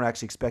that. They don't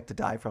actually expect to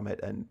die from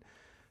it. And,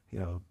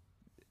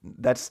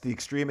 that's the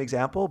extreme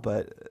example,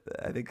 but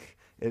I think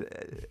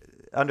it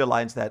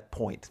underlines that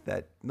point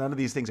that none of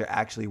these things are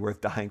actually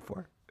worth dying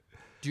for.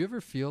 Do you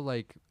ever feel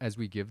like, as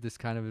we give this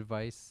kind of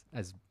advice,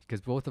 because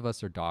both of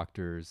us are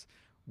doctors,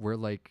 we're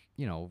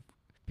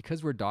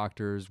because we're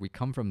doctors, we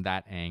come from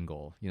that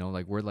angle,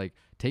 we're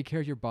take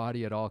care of your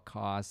body at all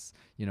costs,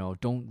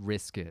 don't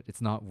risk it.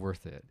 It's not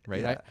worth it,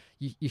 right? Yeah.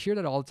 You hear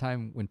that all the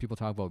time when people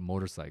talk about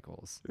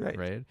motorcycles,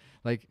 right?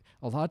 A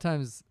lot of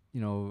times,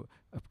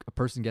 a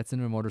person gets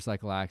into a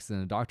motorcycle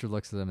accident, a doctor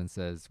looks at them and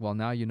says, well,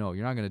 now you're not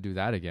going to do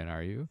that again,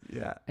 are you?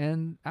 Yeah.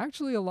 And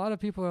actually, a lot of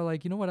people are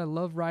like, you know what? I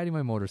love riding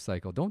my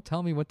motorcycle. Don't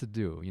tell me what to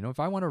do. If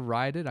I want to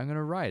ride it, I'm going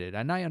to ride it.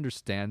 And I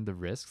understand the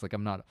risks.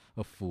 I'm not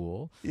a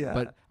fool. Yeah.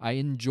 But I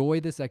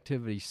enjoy this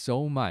activity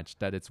so much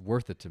that it's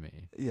worth it to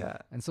me. Yeah.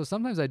 And so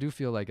sometimes I do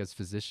feel like as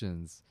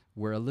physicians,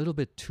 we're a little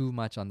bit too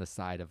much on the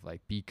side of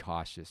be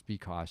cautious, be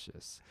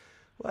cautious.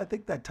 Well, I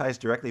think that ties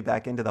directly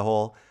back into the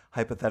whole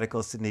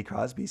hypothetical Sidney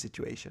Crosby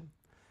situation.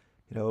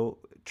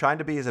 Trying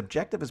to be as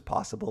objective as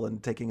possible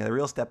and taking a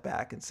real step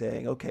back and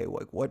saying, okay,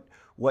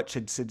 what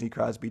should Sidney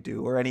Crosby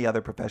do or any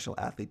other professional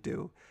athlete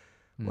do?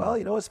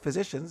 Well, as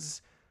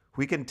physicians,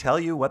 we can tell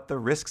you what the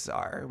risks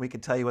are. We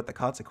can tell you what the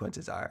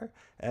consequences are.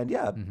 And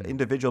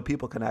individual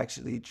people can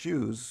actually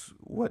choose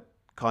what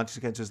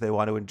consequences they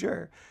want to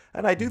endure.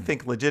 And I do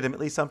think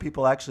legitimately some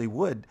people actually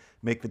would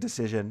make the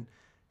decision,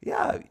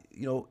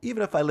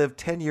 even if I live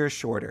 10 years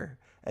shorter,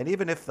 and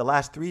even if the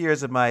last 3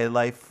 years of my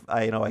life,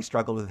 I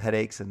struggled with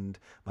headaches and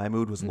my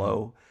mood was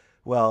low,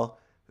 well,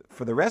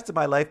 for the rest of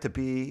my life to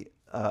be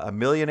a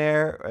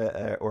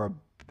millionaire or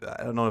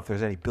I don't know if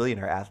there's any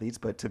billionaire athletes,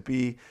 but to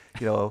be,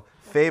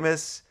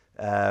 famous,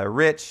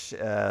 rich,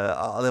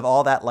 live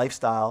all that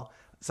lifestyle,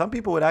 some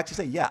people would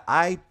actually say,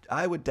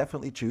 I would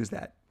definitely choose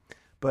that.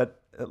 But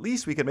at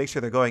least we can make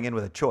sure they're going in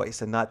with a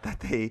choice and not that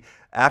they,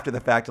 after the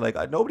fact, are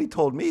like, nobody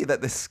told me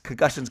that this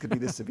concussions could be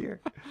this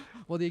severe.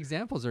 Well, the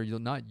examples are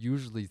not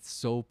usually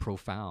so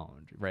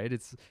profound, right?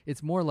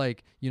 It's more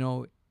like,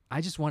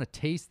 I just want to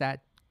taste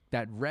that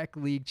rec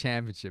league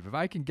championship. If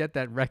I can get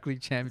that rec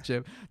league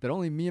championship that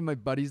only me and my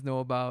buddies know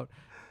about,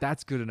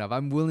 that's good enough.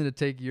 I'm willing to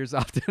take years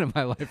off the end of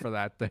my life for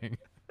that thing.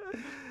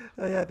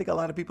 Yeah, I think a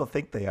lot of people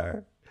think they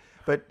are.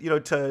 But,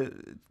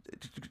 to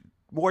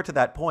more to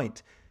that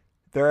point,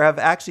 there have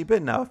actually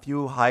been now a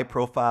few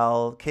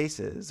high-profile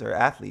cases or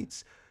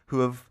athletes who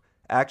have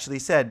actually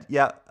said,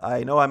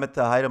 I know I'm at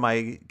the height of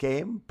my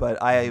game,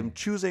 but I am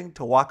choosing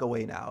to walk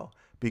away now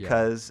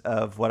because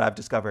of what I've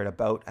discovered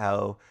about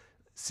how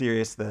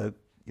serious the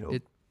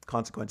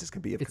consequences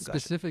can be of concussion. It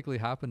specifically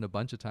happened a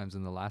bunch of times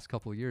in the last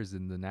couple of years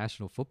in the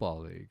National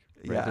Football League.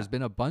 Right? Yeah. There's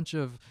been a bunch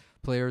of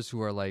players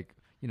who are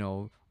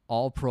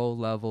all pro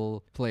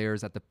level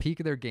players at the peak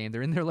of their game.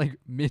 They're in their like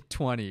mid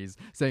 20s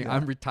saying,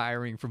 I'm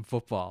retiring from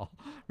football,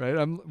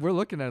 right? We're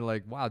looking at it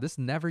like, wow, this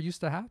never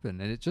used to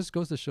happen. And it just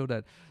goes to show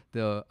that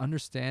the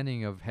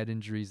understanding of head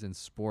injuries in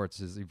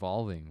sports is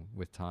evolving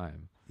with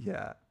time.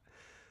 Yeah.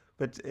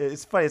 But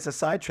it's funny, it's a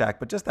sidetrack,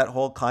 but just that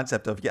whole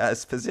concept of,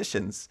 as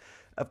physicians,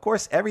 of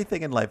course,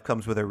 everything in life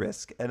comes with a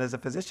risk. And as a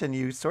physician,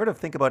 you sort of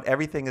think about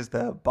everything as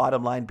the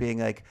bottom line being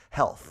like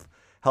health.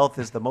 Health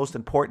is the most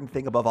important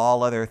thing above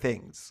all other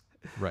things.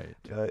 Right.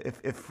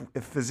 If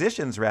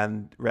physicians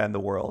ran the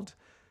world,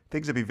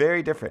 things would be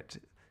very different.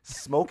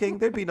 Smoking,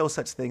 there'd be no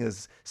such thing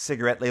as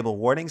cigarette label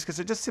warnings because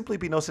there'd just simply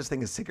be no such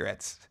thing as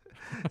cigarettes.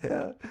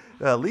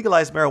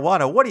 Legalize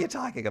marijuana, what are you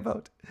talking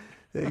about?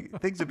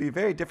 Things would be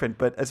very different.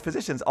 But as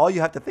physicians, all you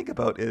have to think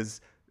about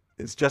is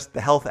just the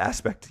health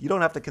aspect. You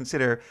don't have to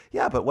consider,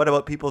 but what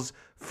about people's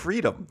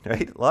freedom,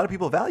 right? A lot of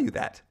people value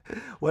that.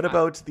 What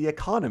about the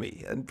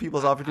economy and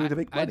people's opportunity to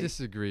make money? I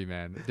disagree,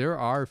 man. There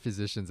are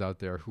physicians out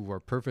there who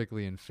are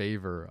perfectly in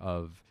favor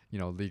of,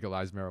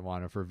 legalize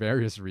marijuana for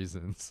various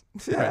reasons.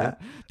 Yeah. Right?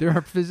 There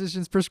are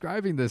physicians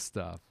prescribing this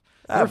stuff.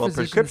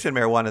 Prescription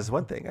marijuana is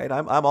one thing, right?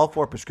 I'm all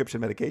for prescription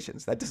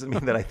medications. That doesn't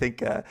mean that I think,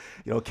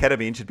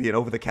 ketamine should be an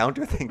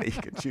over-the-counter thing that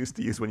you can choose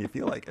to use when you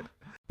feel like it.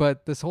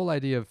 But this whole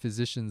idea of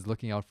physicians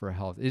looking out for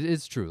health, it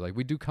is true. Like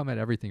we do come at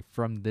everything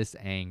from this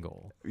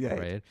angle,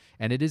 right?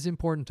 And it is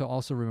important to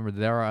also remember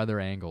there are other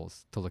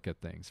angles to look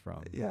at things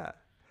from. Yeah.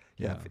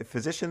 If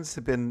physicians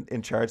have been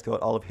in charge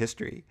throughout all of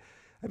history,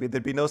 I mean,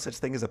 there'd be no such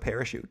thing as a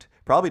parachute.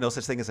 Probably no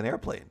such thing as an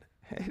airplane.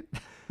 Right?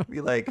 Be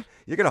like,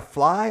 you're gonna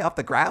fly off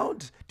the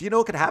ground? Do you know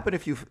what could happen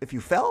if you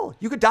fell?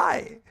 You could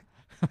die.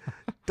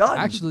 Done.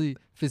 Actually,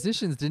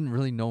 physicians didn't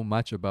really know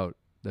much about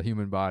the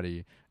human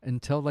body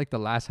until like the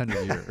last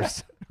 100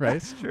 years,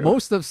 right?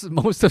 Most of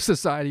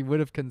society would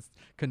have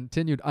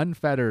continued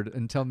unfettered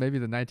until maybe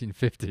the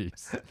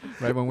 1950s,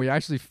 right? When we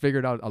actually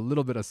figured out a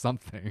little bit of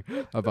something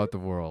about the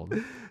world.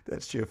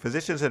 That's true.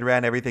 Physicians had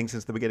ran everything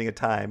since the beginning of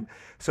time.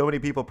 So many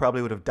people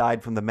probably would have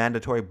died from the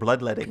mandatory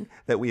bloodletting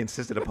that we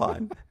insisted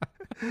upon.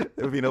 There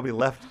would be nobody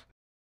left.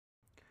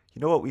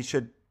 You know what we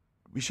should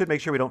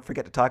make sure we don't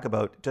forget to talk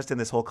about, just in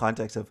this whole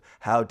context of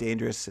how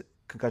dangerous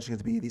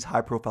concussions can be, these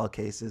high-profile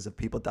cases of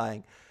people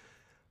dying,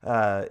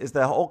 is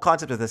the whole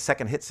concept of the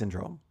second hit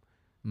syndrome.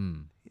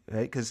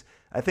 Right? Because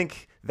I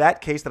think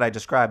that case that I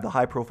described, the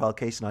high-profile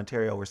case in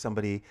Ontario where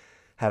somebody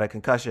had a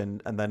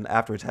concussion and then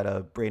afterwards had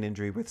a brain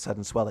injury with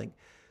sudden swelling,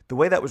 the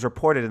way that was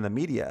reported in the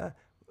media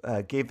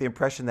gave the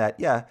impression that,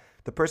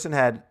 the person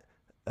had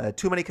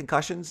too many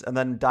concussions and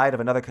then died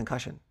of another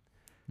concussion.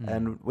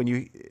 And when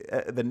you,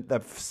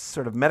 the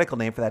sort of medical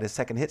name for that is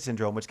second hit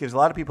syndrome, which gives a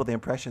lot of people the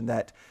impression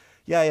that,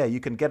 you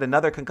can get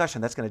another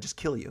concussion that's going to just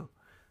kill you,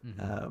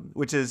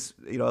 which is,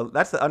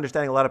 that's the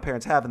understanding a lot of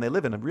parents have, and they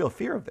live in a real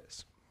fear of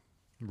this.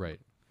 Right.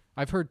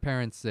 I've heard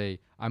parents say,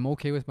 I'm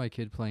okay with my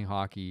kid playing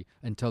hockey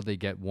until they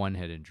get one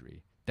head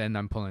injury. Then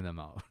I'm pulling them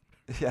out.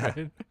 Yeah.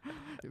 Right?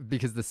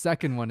 Because the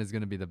second one is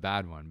going to be the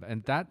bad one.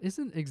 And that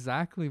isn't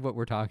exactly what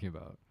we're talking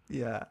about.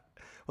 Yeah.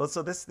 Well,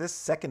 so this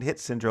second hit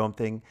syndrome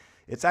thing,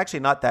 it's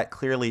actually not that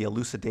clearly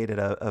elucidated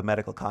a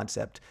medical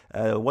concept.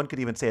 One could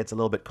even say it's a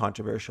little bit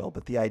controversial,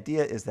 but the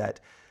idea is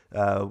that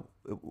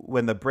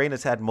when the brain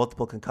has had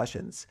multiple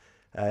concussions,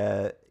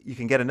 you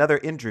can get another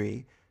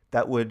injury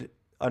that would,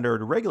 under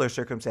regular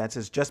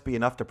circumstances, just be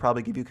enough to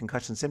probably give you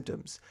concussion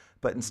symptoms.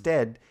 But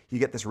instead, you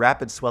get this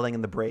rapid swelling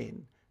in the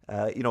brain,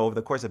 over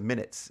the course of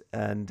minutes,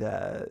 and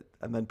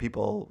then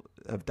people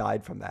have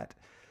died from that.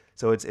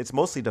 So it's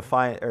mostly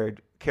defined or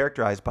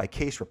characterized by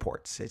case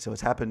reports. So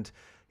it's happened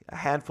a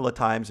handful of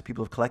times.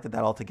 People have collected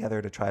that all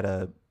together to try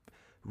to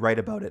write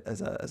about it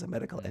as a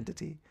medical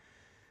entity.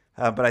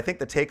 But I think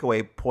the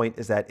takeaway point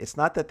is that it's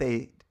not that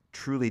they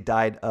truly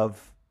died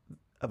of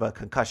a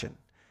concussion.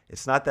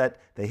 It's not that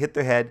they hit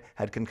their head,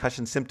 had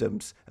concussion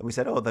symptoms, and we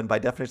said, oh, then by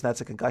definition that's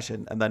a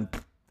concussion, and then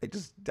they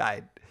just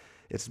died.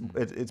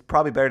 It's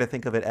probably better to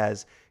think of it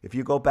as if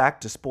you go back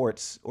to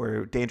sports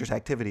or dangerous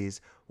activities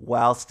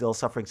while still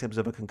suffering symptoms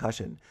of a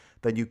concussion,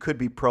 then you could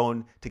be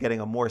prone to getting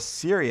a more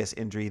serious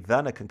injury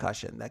than a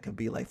concussion that can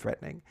be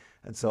life-threatening.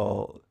 And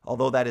so,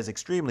 although that is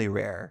extremely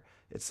rare,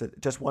 it's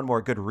just one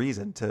more good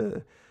reason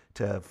to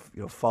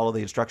follow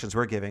the instructions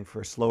we're giving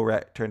for slow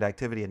return to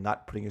activity and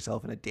not putting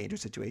yourself in a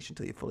dangerous situation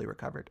until you've fully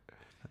recovered.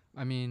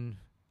 I mean,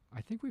 I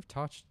think we've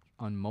touched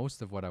on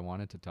most of what I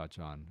wanted to touch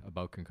on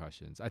about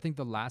concussions. I think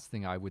the last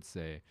thing I would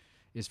say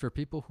is for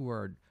people who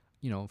are,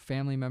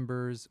 family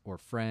members or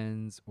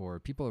friends or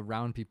people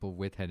around people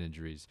with head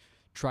injuries,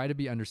 try to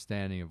be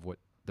understanding of what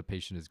the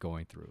patient is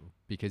going through,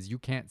 because you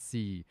can't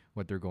see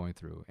what they're going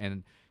through.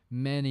 And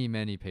many,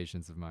 many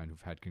patients of mine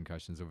who've had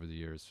concussions over the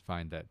years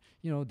find that,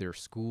 their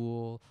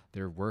school,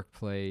 their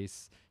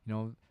workplace,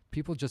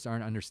 people just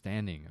aren't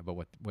understanding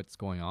about what's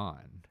going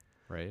on,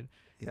 right?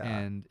 Yeah.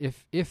 And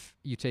if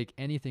you take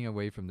anything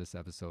away from this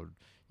episode,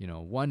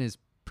 one is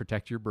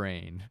protect your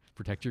brain,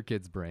 protect your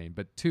kid's brain.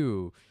 But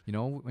two,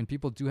 when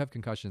people do have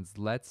concussions,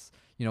 let's,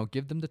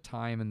 give them the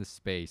time and the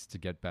space to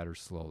get better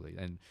slowly.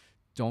 And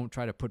don't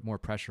try to put more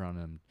pressure on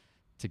them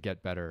to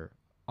get better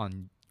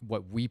on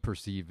what we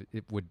perceive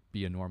it would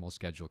be a normal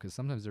schedule, because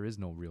sometimes there is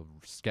no real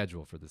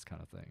schedule for this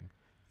kind of thing.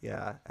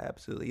 Yeah,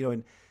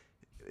 absolutely.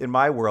 In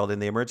my world, in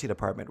the emergency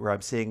department, where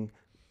I'm seeing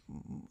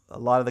a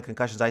lot of the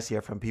concussions I see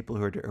are from people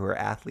who are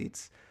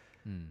athletes.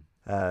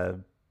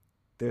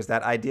 There's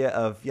that idea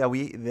of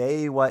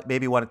maybe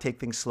want to take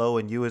things slow,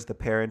 and you as the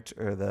parent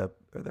or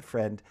the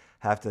friend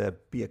have to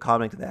be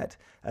accommodating to that.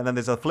 And then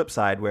there's a flip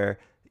side where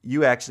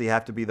you actually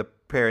have to be the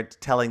parent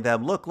telling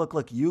them,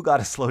 look, you got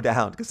to slow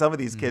down, because some of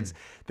these kids,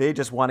 they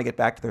just want to get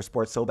back to their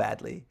sport so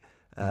badly,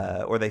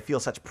 or they feel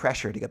such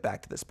pressure to get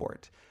back to the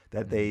sport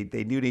that they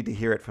do need to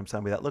hear it from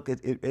somebody that, look,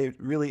 it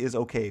really is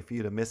okay for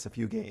you to miss a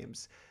few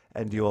games,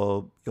 and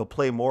you'll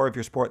play more of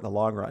your sport in the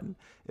long run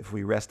if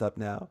we rest up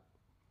now.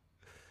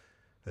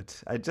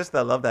 But I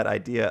love that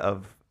idea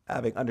of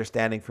having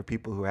understanding for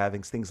people who are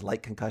having things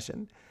like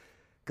concussion,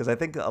 because I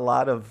think a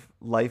lot of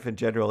life in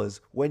general is,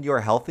 when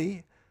you're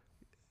healthy,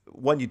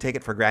 one, you take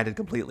it for granted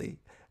completely,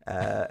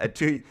 and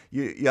two,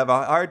 you have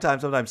a hard time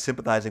sometimes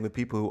sympathizing with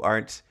people who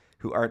aren't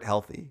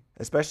healthy,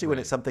 especially when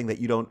it's something that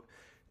you don't.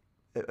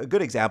 A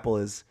good example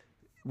is,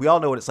 we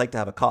all know what it's like to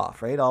have a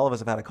cough, right? All of us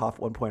have had a cough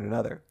at one point or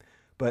another.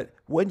 But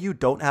when you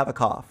don't have a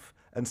cough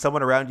and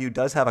someone around you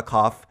does have a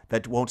cough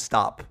that won't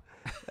stop,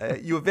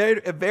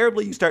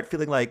 invariably you start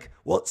feeling like,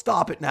 well,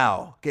 stop it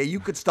now. Okay,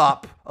 you could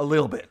stop a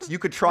little bit. You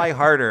could try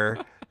harder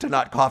to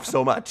not cough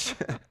so much.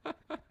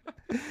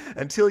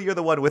 Until you're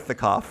the one with the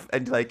cough,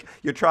 and like,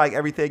 you're trying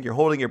everything, you're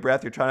holding your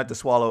breath, you're trying not to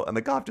swallow, and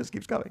the cough just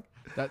keeps coming.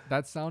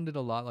 That sounded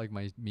a lot like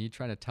me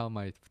trying to tell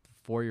my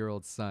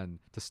 4-year-old son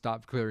to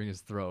stop clearing his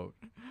throat.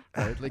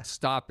 Right? Like,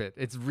 stop it.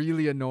 It's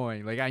really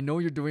annoying. Like, I know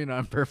you're doing it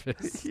on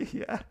purpose.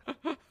 Yeah.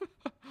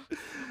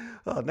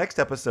 Well, next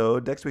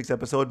week's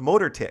episode,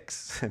 motor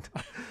tics.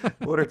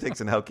 Motor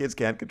tics and how kids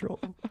can't control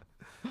them.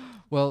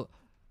 Well,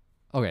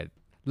 okay.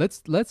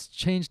 Let's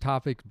change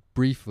topic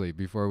briefly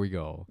before we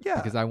go. Yeah.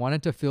 Because I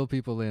wanted to fill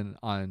people in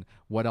on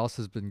what else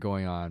has been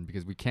going on,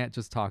 because we can't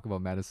just talk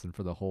about medicine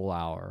for the whole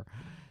hour.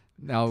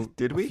 Now,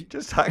 did we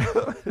just talk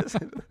about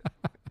medicine?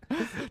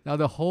 Now,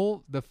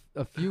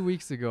 a few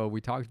weeks ago, we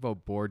talked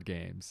about board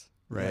games,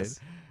 right? Yes.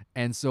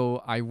 And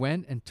so I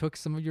went and took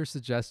some of your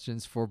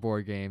suggestions for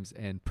board games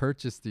and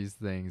purchased these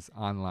things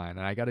online.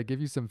 And I got to give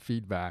you some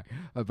feedback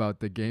about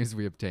the games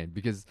we obtained,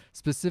 because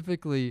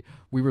specifically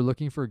we were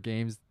looking for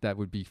games that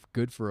would be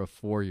good for a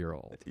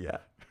 4-year-old. Yeah.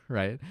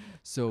 Right?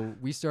 So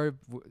we started,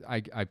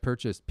 I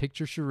purchased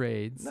Picture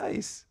Charades.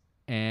 Nice.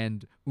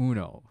 And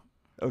Uno.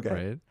 Okay.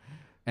 Right?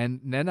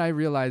 And then I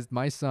realized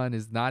my son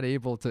is not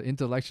able to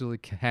intellectually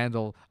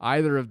handle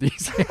either of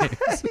these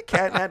games. He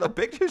can't handle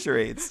picture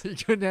charades. He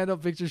couldn't handle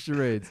Picture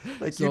Charades.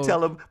 Like, you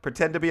tell him,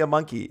 pretend to be a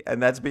monkey,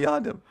 and that's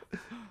beyond him.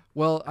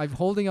 Well, I'm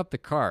holding up the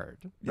card,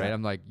 right? Yeah.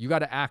 I'm like, you got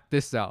to act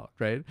this out,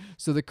 right?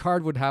 So the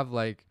card would have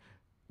like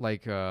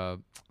for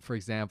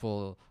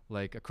example,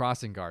 like a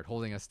crossing guard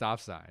holding a stop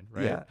sign,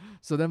 right? Yeah.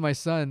 So then my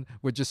son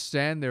would just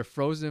stand there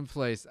frozen in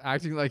place,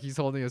 acting like he's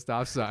holding a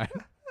stop sign,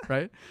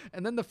 right?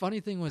 And then the funny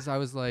thing was,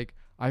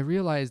 I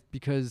realized,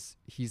 because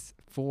he's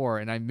 4,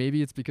 and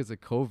maybe it's because of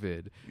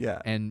COVID,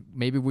 and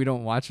maybe we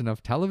don't watch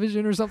enough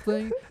television or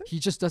something. He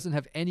just doesn't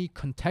have any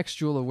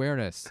contextual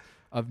awareness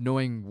of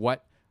knowing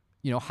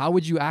how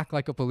would you act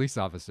like a police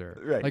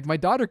officer? Right. Like, my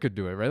daughter could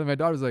do it, right? My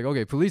daughter's like,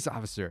 okay, police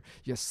officer,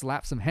 you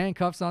slap some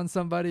handcuffs on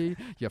somebody,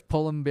 you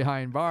pull them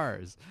behind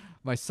bars.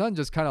 My son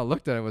just kind of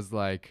looked at it and was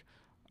like,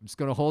 I'm just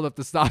going to hold up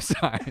the stop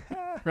sign,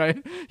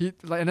 right? And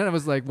then I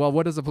was like, well,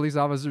 what does a police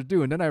officer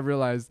do? And then I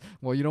realized,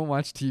 well, you don't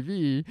watch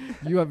TV.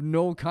 You have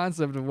no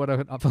concept of what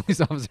a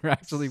police officer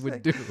actually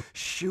would do.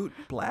 Shoot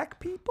black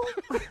people?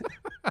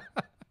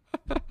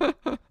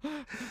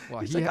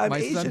 Well, He's like, I'm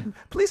Asian.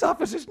 Police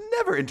officers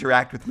never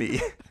interact with me.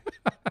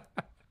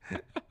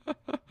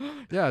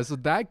 Yeah, so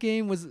that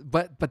game was,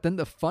 but then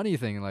the funny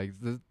thing, like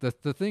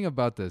the thing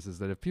about this is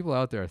that if people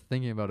out there are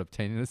thinking about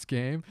obtaining this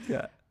game,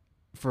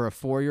 for a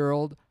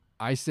 4-year-old,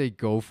 I say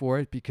go for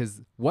it,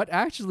 because what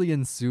actually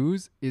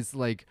ensues is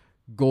like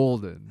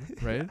golden,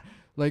 right?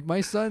 Like,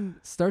 my son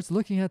starts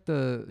looking at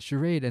the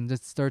charade and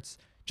just starts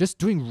just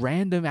doing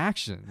random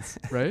actions,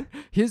 right?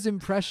 His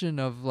impression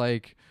of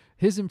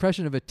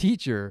a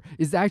teacher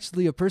is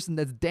actually a person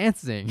that's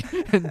dancing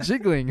and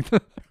jiggling,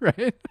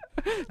 right?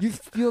 You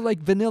feel like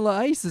Vanilla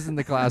Ice is in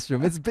the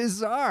classroom. It's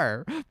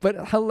bizarre,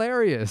 but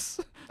hilarious.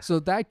 So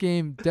that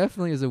game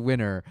definitely is a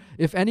winner.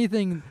 If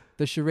anything,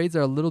 the charades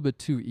are a little bit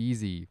too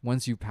easy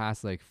once you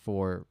pass like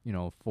 4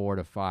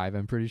 to 5,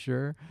 I'm pretty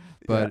sure.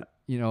 But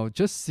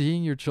just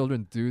seeing your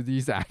children do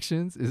these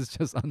actions is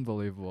just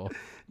unbelievable.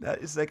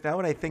 It's like, now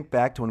when I think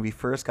back to when we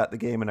first got the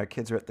game and our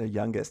kids were at their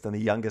youngest, and the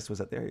youngest was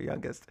at their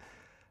youngest,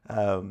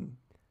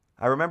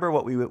 I remember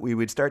what we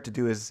would start to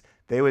do is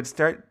they would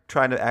start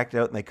trying to act it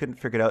out, and they couldn't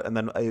figure it out. And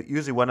then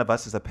usually one of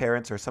us as a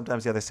parent, or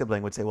sometimes the other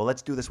sibling, would say, well,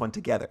 let's do this one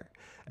together.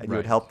 And you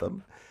would help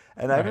them.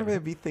 And I remember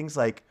it'd be things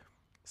like,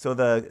 so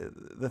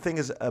the thing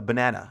is a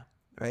banana,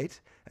 right?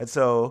 And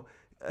so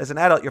as an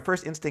adult, your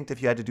first instinct,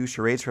 if you had to do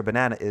charades for a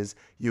banana, is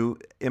you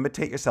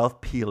imitate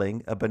yourself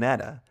peeling a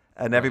banana,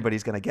 and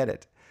everybody's going to get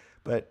it.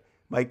 But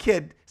My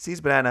kid sees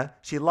banana.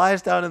 She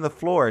lies down on the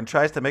floor and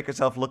tries to make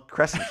herself look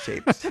crescent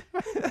shaped.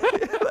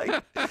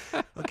 Like,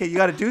 okay, you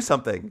got to do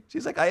something.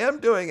 She's like, I am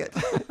doing it.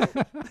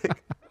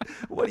 Like,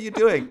 what are you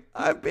doing?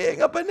 I'm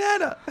being a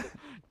banana.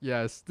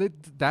 Yes,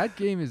 that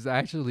game is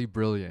actually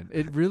brilliant.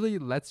 It really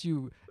lets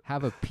you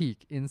have a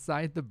peek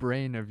inside the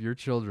brain of your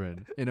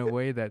children in a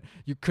way that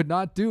you could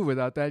not do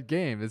without that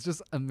game. It's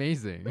just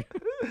amazing.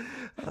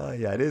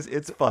 Yeah, it is.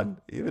 It's fun.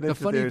 Even The if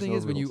funny there's thing no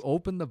is when you rules.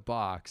 open the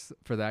box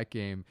for that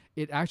game,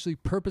 it actually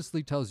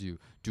purposely tells you,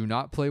 do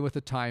not play with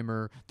a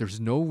timer. There's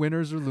no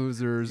winners or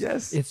losers.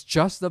 Yes. It's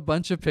just a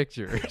bunch of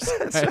pictures.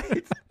 That's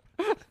right.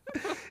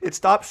 It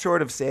stops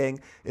short of saying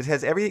it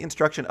has every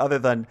instruction other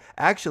than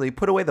actually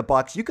put away the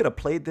box. You could have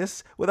played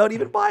this without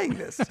even buying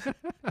this.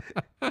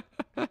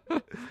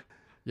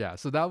 Yeah,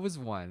 so that was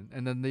one.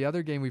 And then the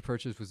other game we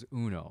purchased was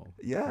Uno.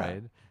 Yeah.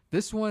 Right?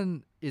 This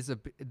one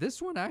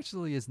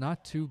actually is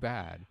not too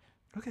bad.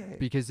 Okay.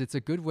 Because it's a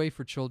good way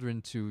for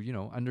children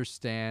to,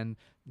 understand,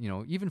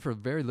 even for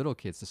very little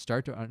kids to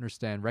start to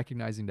understand,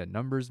 recognizing that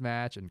numbers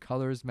match and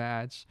colors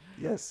match.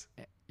 Yes.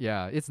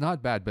 Yeah, it's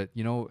not bad, but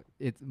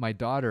it's my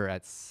daughter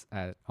at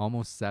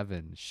almost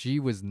 7. She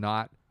was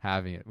not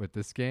having it with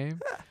this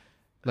game.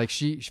 Like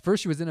she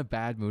was in a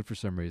bad mood for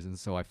some reason,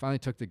 so I finally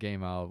took the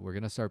game out. We're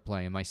gonna start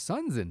playing. My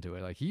son's into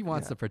it; like he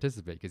wants to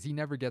participate because he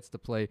never gets to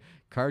play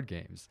card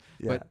games.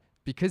 Yeah. But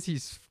because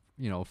he's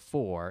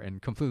 4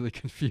 and completely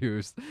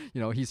confused,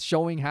 he's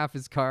showing half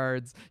his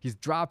cards, he's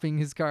dropping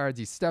his cards,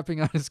 he's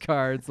stepping on his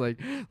cards, like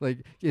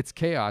it's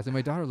chaos. And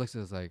my daughter looks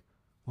at us like,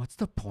 "What's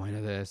the point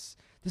of this?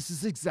 This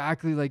is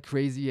exactly like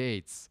Crazy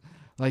Eights.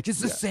 Like,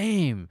 it's the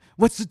same.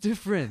 What's the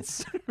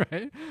difference?"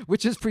 Right?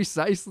 Which is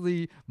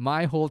precisely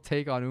my whole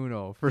take on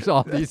Uno for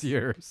all these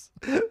years.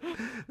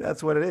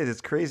 That's what it is.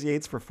 It's Crazy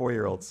Eights for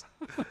 4-year-olds.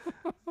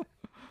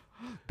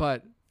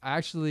 But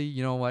actually,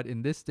 you know what?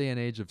 In this day and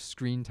age of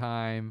screen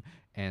time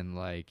and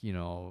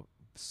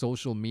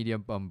social media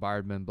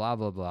bombardment, blah,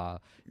 blah, blah,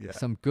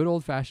 some good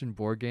old-fashioned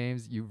board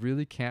games, you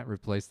really can't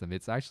replace them.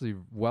 It's actually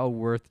well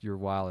worth your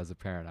while as a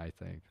parent, I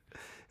think.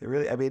 It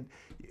really, I mean,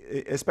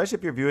 especially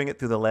if you're viewing it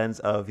through the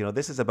lens of,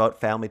 this is about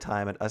family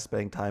time and us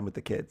spending time with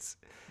the kids.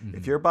 Mm-hmm.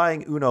 If you're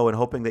buying Uno and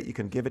hoping that you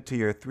can give it to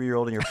your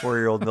 3-year-old and your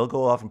 4-year-old and they'll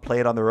go off and play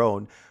it on their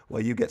own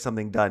while you get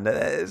something done,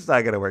 it's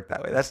not going to work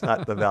that way. That's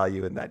not the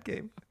value in that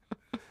game.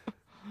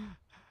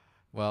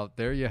 Well,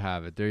 there you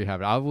have it.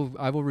 I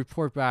will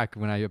report back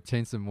when I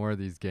obtain some more of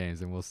these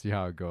games, and we'll see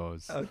how it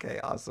goes.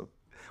 Okay, awesome.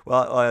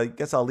 Well, I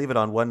guess I'll leave it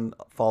on one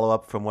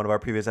follow-up from one of our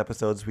previous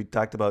episodes. We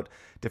talked about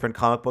different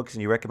comic books,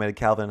 and you recommended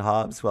Calvin and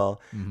Hobbes.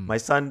 Well,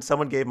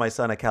 someone gave my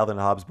son a Calvin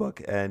and Hobbes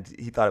book, and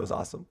he thought it was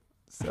awesome.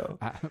 So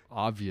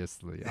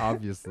obviously,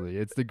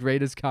 it's the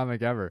greatest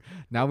comic ever.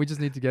 Now we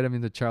just need to get him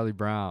into Charlie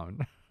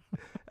Brown.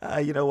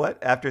 You know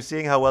what? After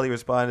seeing how well he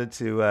responded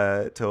to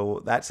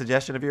that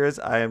suggestion of yours,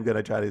 I am going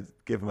to try to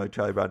give him a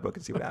Charlie Brown book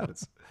and see what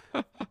happens.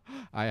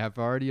 I have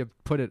already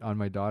put it on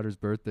my daughter's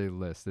birthday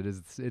list. It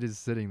is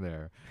sitting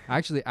there.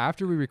 Actually,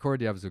 after we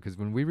recorded the episode, because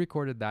when we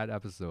recorded that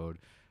episode,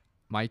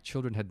 my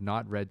children had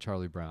not read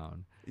Charlie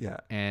Brown. Yeah.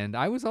 And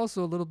I was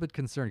also a little bit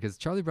concerned because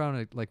Charlie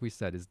Brown, like we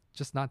said, is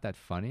just not that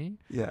funny.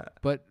 Yeah.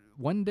 But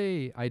one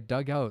day I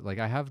dug out,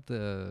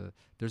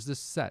 there's this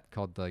set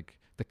called the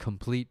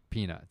Complete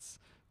Peanuts.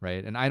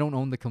 Right. And I don't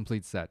own the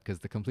complete set because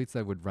the complete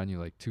set would run you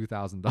like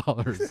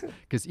 $2,000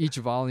 because each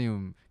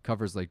volume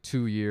covers like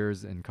 2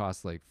 years and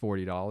costs like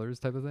 $40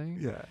 type of thing.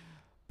 Yeah.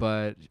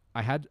 But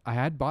I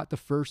had bought the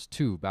first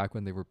 2 back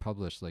when they were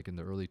published, like in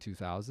the early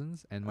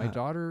 2000s. And my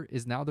daughter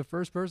is now the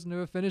first person to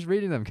have finished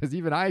reading them because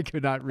even I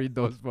could not read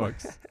those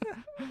books.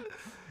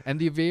 And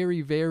the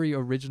very, very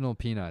original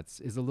Peanuts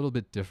is a little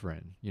bit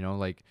different.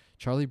 Like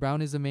Charlie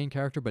Brown is the main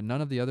character, but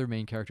none of the other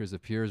main characters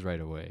appears right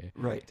away.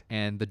 Right.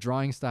 And the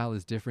drawing style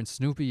is different.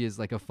 Snoopy is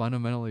like a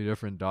fundamentally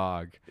different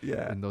dog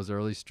in those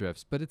early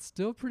strips, but it's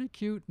still pretty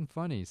cute and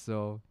funny.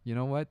 So you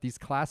know what? These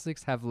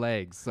classics have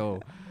legs.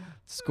 So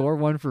score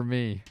 1 for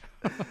me.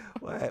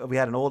 Well, we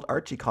had an old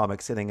Archie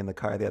comic sitting in the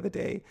car the other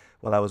day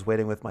while I was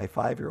waiting with my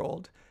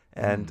 5-year-old.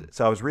 And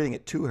so I was reading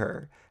it to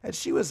her, and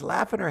she was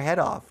laughing her head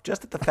off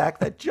just at the fact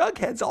that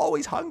Jughead's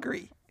always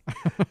hungry.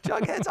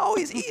 Jughead's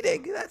always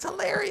eating. That's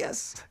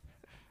hilarious.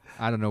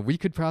 I don't know. We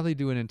could probably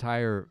do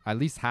at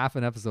least half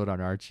an episode on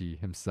Archie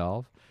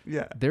himself.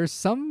 Yeah. There is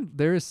some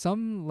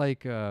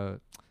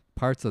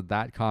parts of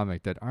that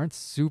comic that aren't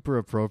super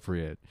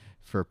appropriate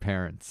for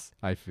parents,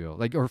 I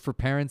feel. Or for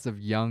parents of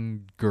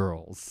young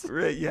girls.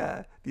 Right,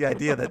 yeah. The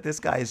idea that this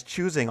guy is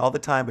choosing all the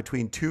time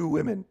between 2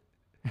 women.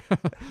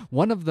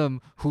 One of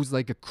them who's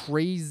like a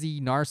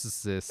crazy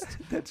narcissist.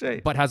 That's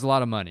right. But has a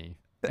lot of money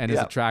and is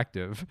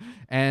attractive.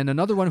 And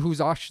another one who's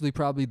actually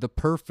probably the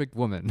perfect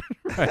woman.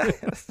 Right?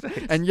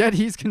 Right. And yet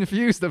he's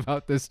confused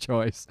about this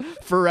choice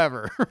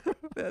forever.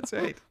 That's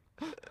right.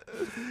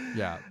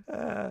 Yeah.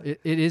 It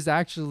is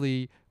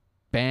actually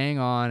bang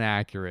on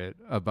accurate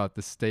about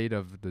the state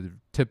of the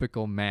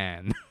typical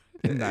man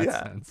in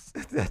that sense.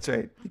 That's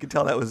right. You can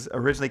tell that was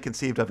originally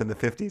conceived of in the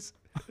 50s.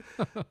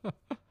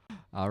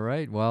 All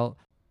right. Well,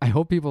 I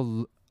hope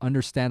people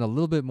understand a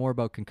little bit more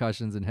about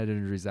concussions and head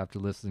injuries after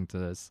listening to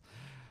this.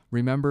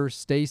 Remember,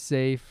 stay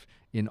safe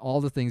in all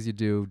the things you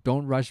do.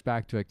 Don't rush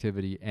back to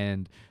activity,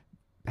 and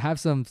have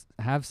some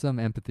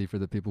empathy for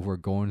the people who are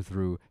going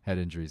through head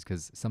injuries,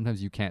 because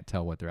sometimes you can't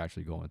tell what they're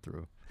actually going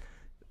through.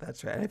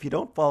 That's right. And if you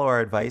don't follow our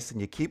advice and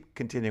you keep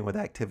continuing with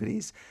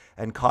activities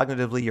and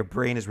cognitively your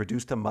brain is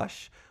reduced to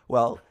mush,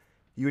 well,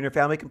 you and your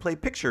family can play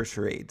picture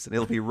charades and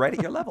it'll be right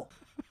at your level.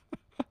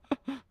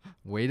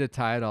 Way to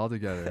tie it all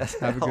together.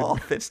 It all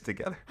fits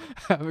together.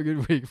 Have a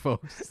good week,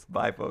 folks.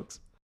 Bye, folks.